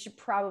 you should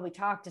probably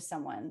talk to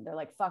someone. They're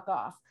like, fuck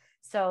off.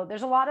 So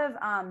there's a lot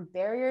of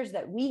barriers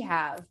that we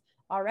have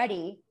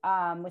already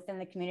within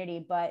the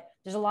community, but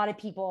there's a lot of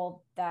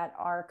people that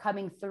are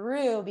coming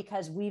through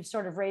because we've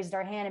sort of raised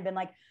our hand and been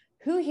like,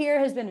 who here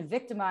has been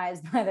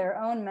victimized by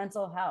their own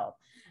mental health?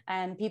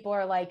 And people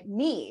are like,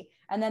 me.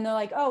 And then they're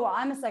like, oh, well,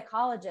 I'm a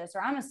psychologist,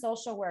 or I'm a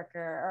social worker,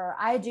 or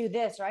I do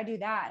this, or I do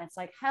that. And it's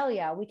like, hell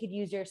yeah, we could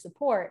use your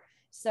support.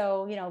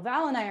 So,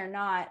 Val and I are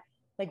not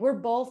like, we're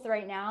both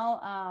right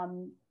now,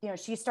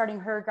 she's starting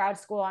her grad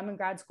school. I'm in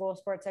grad school,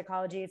 sports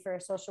psychology for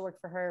social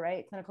work for her,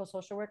 right? Clinical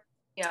social work.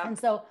 Yeah. And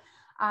so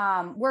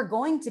we're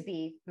going to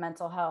be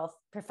mental health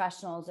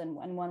professionals in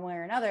one way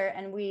or another,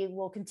 and we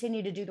will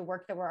continue to do the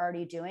work that we're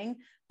already doing,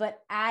 but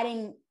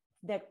adding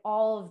that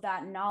all of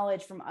that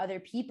knowledge from other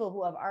people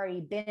who have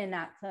already been in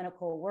that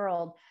clinical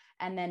world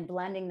and then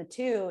blending the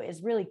two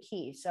is really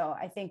key. So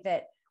I think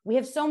that we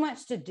have so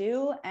much to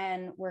do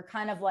and we're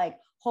kind of like,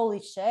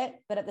 holy shit,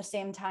 but at the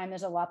same time,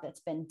 there's a lot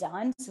that's been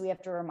done. So we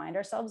have to remind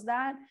ourselves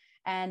that.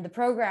 And the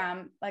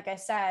program, like I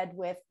said,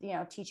 with,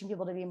 teaching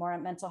people to be more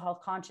mental health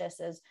conscious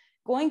is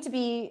going to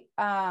be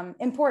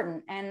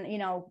important. And,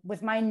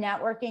 with my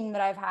networking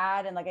that I've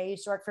had, and like, I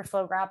used to work for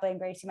Flow Grappling,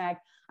 Gracie Mag,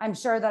 I'm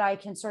sure that I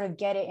can sort of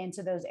get it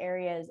into those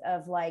areas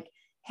of like,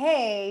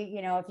 hey,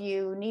 if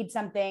you need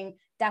something,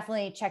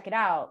 definitely check it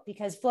out,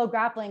 because Flow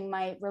Grappling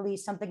might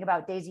release something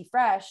about Daisy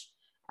Fresh.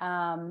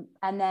 And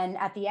then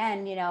at the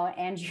end,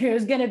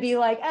 Andrew's going to be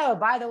like, oh,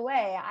 by the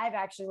way, I've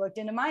actually looked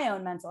into my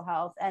own mental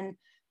health. And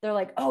they're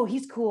like, oh,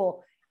 he's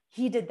cool,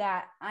 he did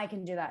that, I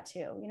can do that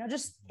too.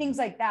 Just things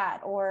like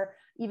that. Or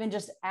even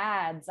just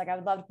ads. Like, I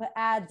would love to put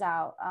ads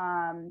out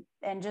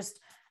and just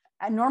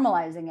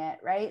normalizing it,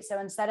 right? So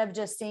instead of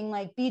just seeing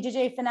like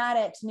BJJ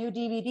Fanatics new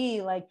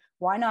DVD, like,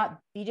 why not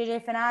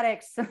BJJ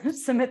Fanatics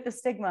submit the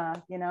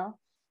stigma,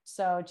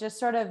 So just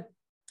sort of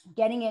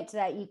getting it to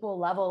that equal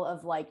level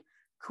of like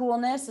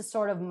coolness is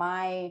sort of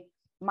my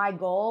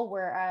goal.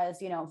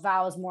 Whereas,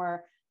 Val is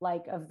more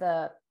like of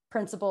the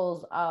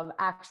principles of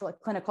actual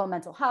clinical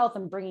mental health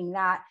and bringing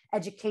that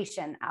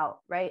education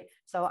out, right?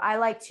 So I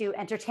like to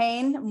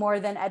entertain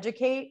more than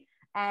educate,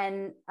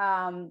 and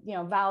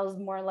Val's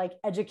more like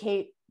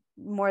educate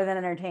more than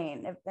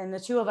entertain, and the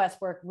two of us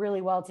work really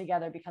well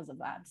together because of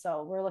that.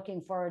 So we're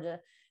looking forward to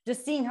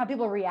just seeing how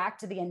people react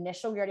to the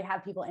initial. We already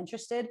have people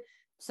interested,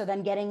 so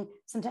then getting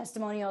some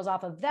testimonials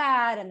off of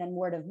that, and then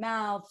word of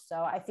mouth. So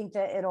I think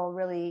that it'll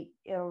really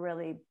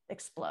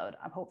explode,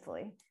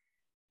 hopefully.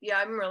 Yeah,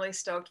 I'm really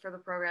stoked for the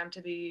program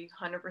to be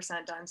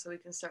 100% done so we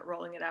can start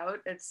rolling it out.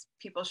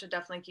 People should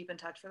definitely keep in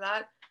touch for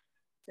that.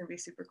 It's going to be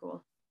super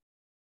cool.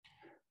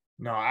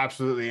 No,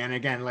 absolutely. And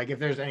again, like, if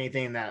there's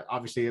anything that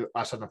obviously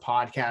us on the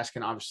podcast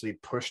can obviously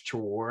push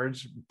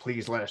towards,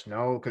 please let us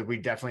know, because we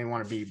definitely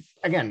want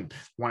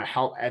to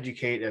help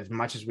educate as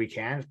much as we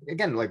can.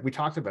 Again, like we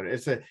talked about it,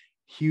 it's a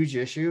huge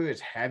issue. It's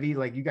heavy.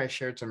 Like, you guys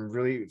shared some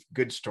really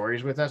good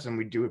stories with us, and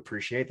we do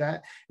appreciate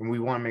that. And we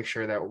want to make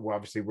sure that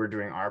we're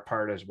doing our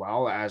part as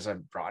well as a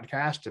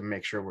broadcast to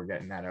make sure we're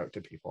getting that out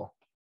to people.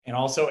 And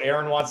also,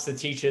 Aaron wants to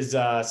teach his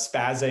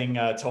spazzing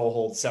toe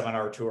hold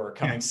seminar tour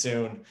coming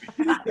soon.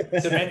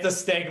 Submit the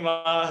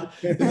stigma.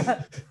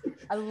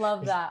 I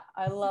love that.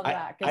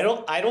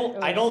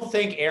 I don't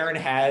think Aaron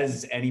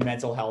has any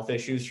mental health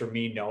issues from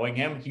me knowing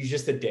him. He's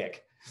just a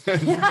dick.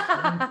 He's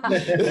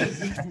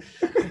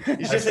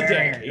just a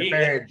dick.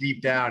 Very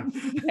deep down.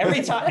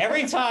 Every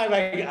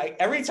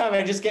time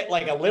I just get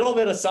like a little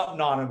bit of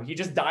something on him, he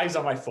just dives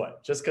on my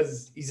foot just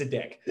because he's a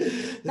dick.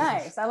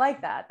 Nice. I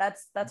like that.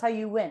 That's how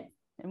you win.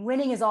 And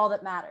winning is all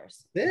that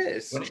matters.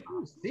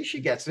 See, she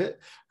gets it.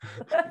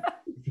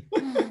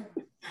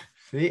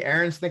 See,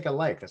 Aaron's think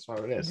alike. That's what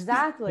it is.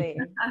 Exactly.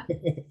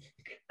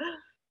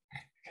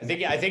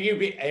 I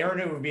think Aaron,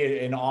 it would be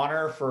an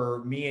honor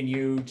for me and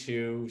you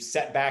to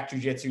set back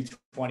jiu-jitsu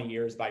 20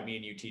 years by me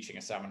and you teaching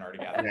a seminar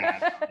together.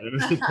 Yeah,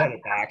 let's set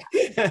it back.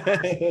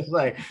 It's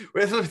like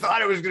we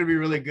thought it was going to be a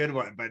really good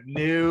one, but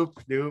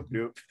nope.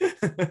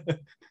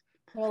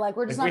 We're like,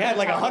 we're just we had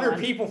like 100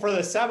 people for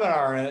the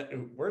seminar,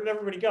 and where did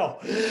everybody go?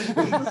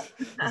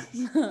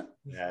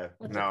 Yeah,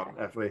 no,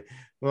 definitely.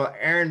 Well,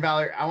 Aaron,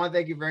 Valerie, I want to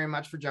thank you very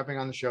much for jumping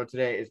on the show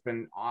today. It's been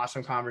an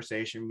awesome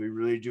conversation. We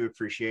really do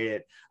appreciate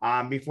it.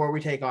 Before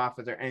we take off,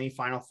 is there any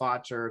final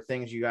thoughts or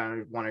things you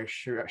guys want to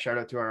shout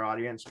out to our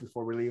audience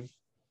before we leave?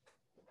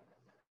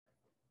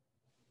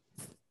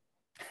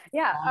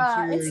 Yeah,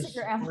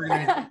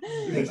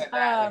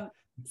 Instagram.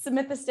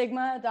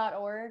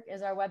 Submitthestigma.org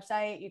is our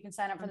website. You can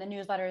sign up for the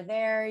newsletter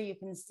there. You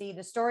can see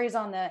the stories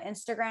on the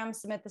Instagram,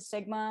 Submit the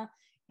Stigma.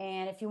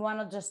 And if you want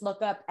to just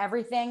look up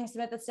everything,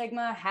 Submit the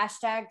Stigma,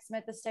 hashtag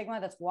Submit the Stigma.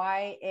 That's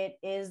why it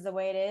is the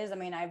way it is. I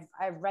mean, I've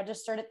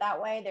registered it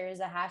that way. There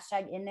is a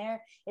hashtag in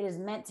there. It is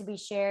meant to be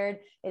shared.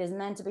 It is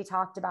meant to be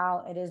talked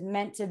about. It is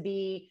meant to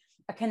be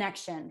a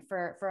connection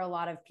for a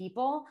lot of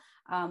people.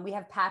 We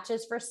have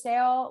patches for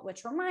sale,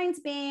 which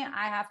reminds me,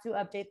 I have to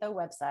update the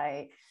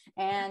website.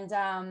 And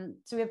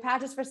so we have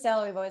patches for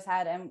sale. We've always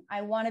had, and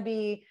I want to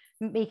be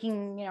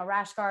making,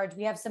 rash guards.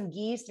 We have some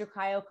gis through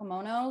Kaio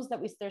Kimonos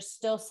there's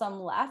still some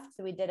left.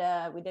 So we did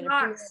a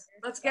socks.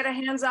 Let's get a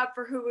hands up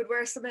for who would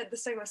wear Submit the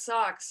Stigma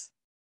socks.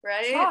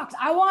 Right? Socks.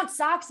 I want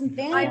socks and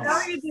fans. I know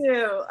you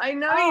do.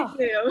 You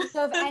do.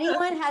 So if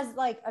anyone has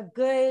like a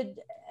good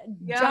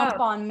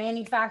jump on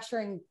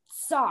manufacturing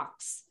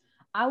socks,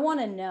 I want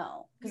to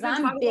know, because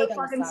I'm big on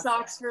fucking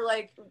socks for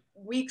like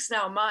weeks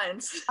now,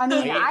 months. I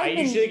mean, I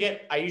usually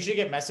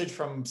get message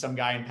from some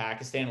guy in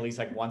Pakistan at least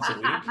like once a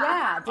week.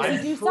 Yeah,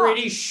 I'm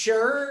pretty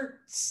sure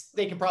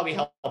they can probably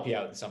help you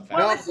out in some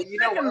fashion. Well, if you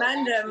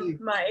recommend him,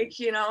 Mike,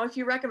 if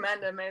you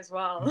recommend him, may as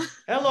well.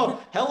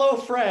 Hello,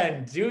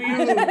 friend. Do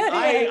you?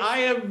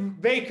 I am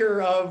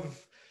maker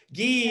of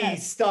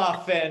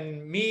stuff,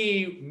 and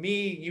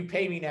you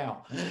pay me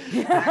now.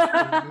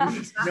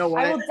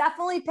 I will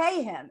definitely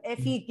pay him if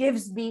he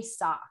gives me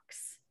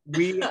socks.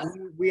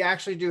 We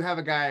actually do have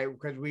a guy,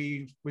 because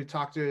we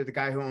talked to the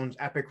guy who owns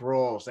Epic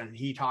Rolls, and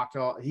he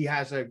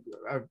has a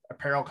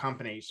apparel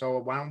company. So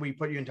why don't we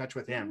put you in touch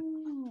with him?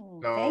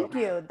 So, thank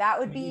you. That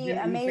would be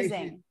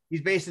amazing.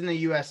 He's based in the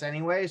US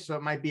anyway, so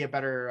it might be a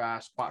better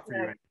spot for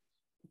you.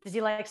 Does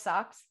he like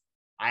socks?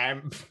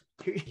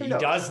 He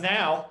does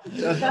now.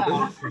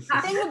 The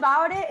thing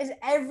about it is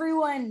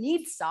everyone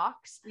needs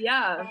socks.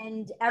 Yeah.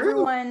 And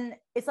everyone,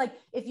 it's like,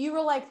 if you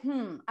were like,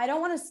 I don't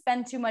want to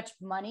spend too much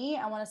money,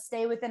 I want to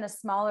stay within a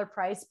smaller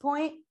price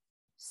point,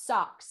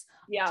 socks.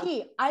 Yeah.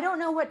 I don't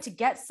know what to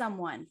get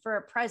someone for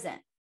a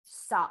present.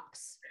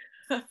 Socks.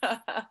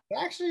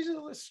 Actually,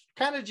 it's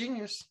kind of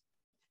genius.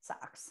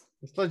 Socks.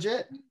 It's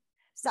legit.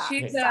 Socks.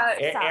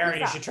 Aaron,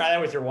 you should try that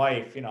with your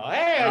wife. Hey,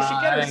 I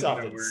should get her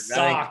something.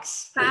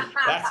 Socks.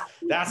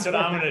 That's what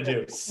I'm gonna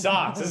do.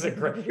 Socks. This is a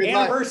great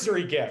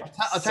anniversary gift.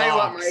 I'll tell you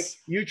what, Mike.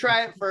 You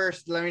try it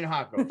first. Let me know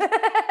how it goes.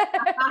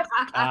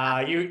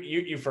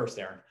 You first,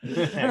 Aaron.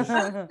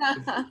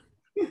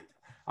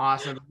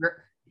 Awesome,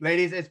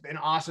 ladies. It's been an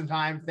awesome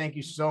time. Thank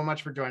you so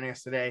much for joining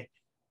us today.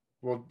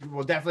 We'll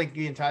definitely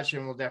be in touch,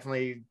 and we'll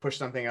definitely push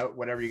something out,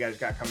 whatever you guys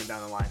got coming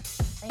down the line.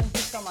 Thank you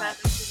so much.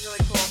 This is really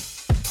cool.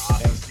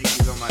 Awesome. Thank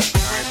you so much.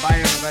 All right. Bye,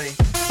 everybody.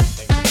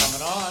 Thanks for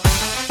coming on.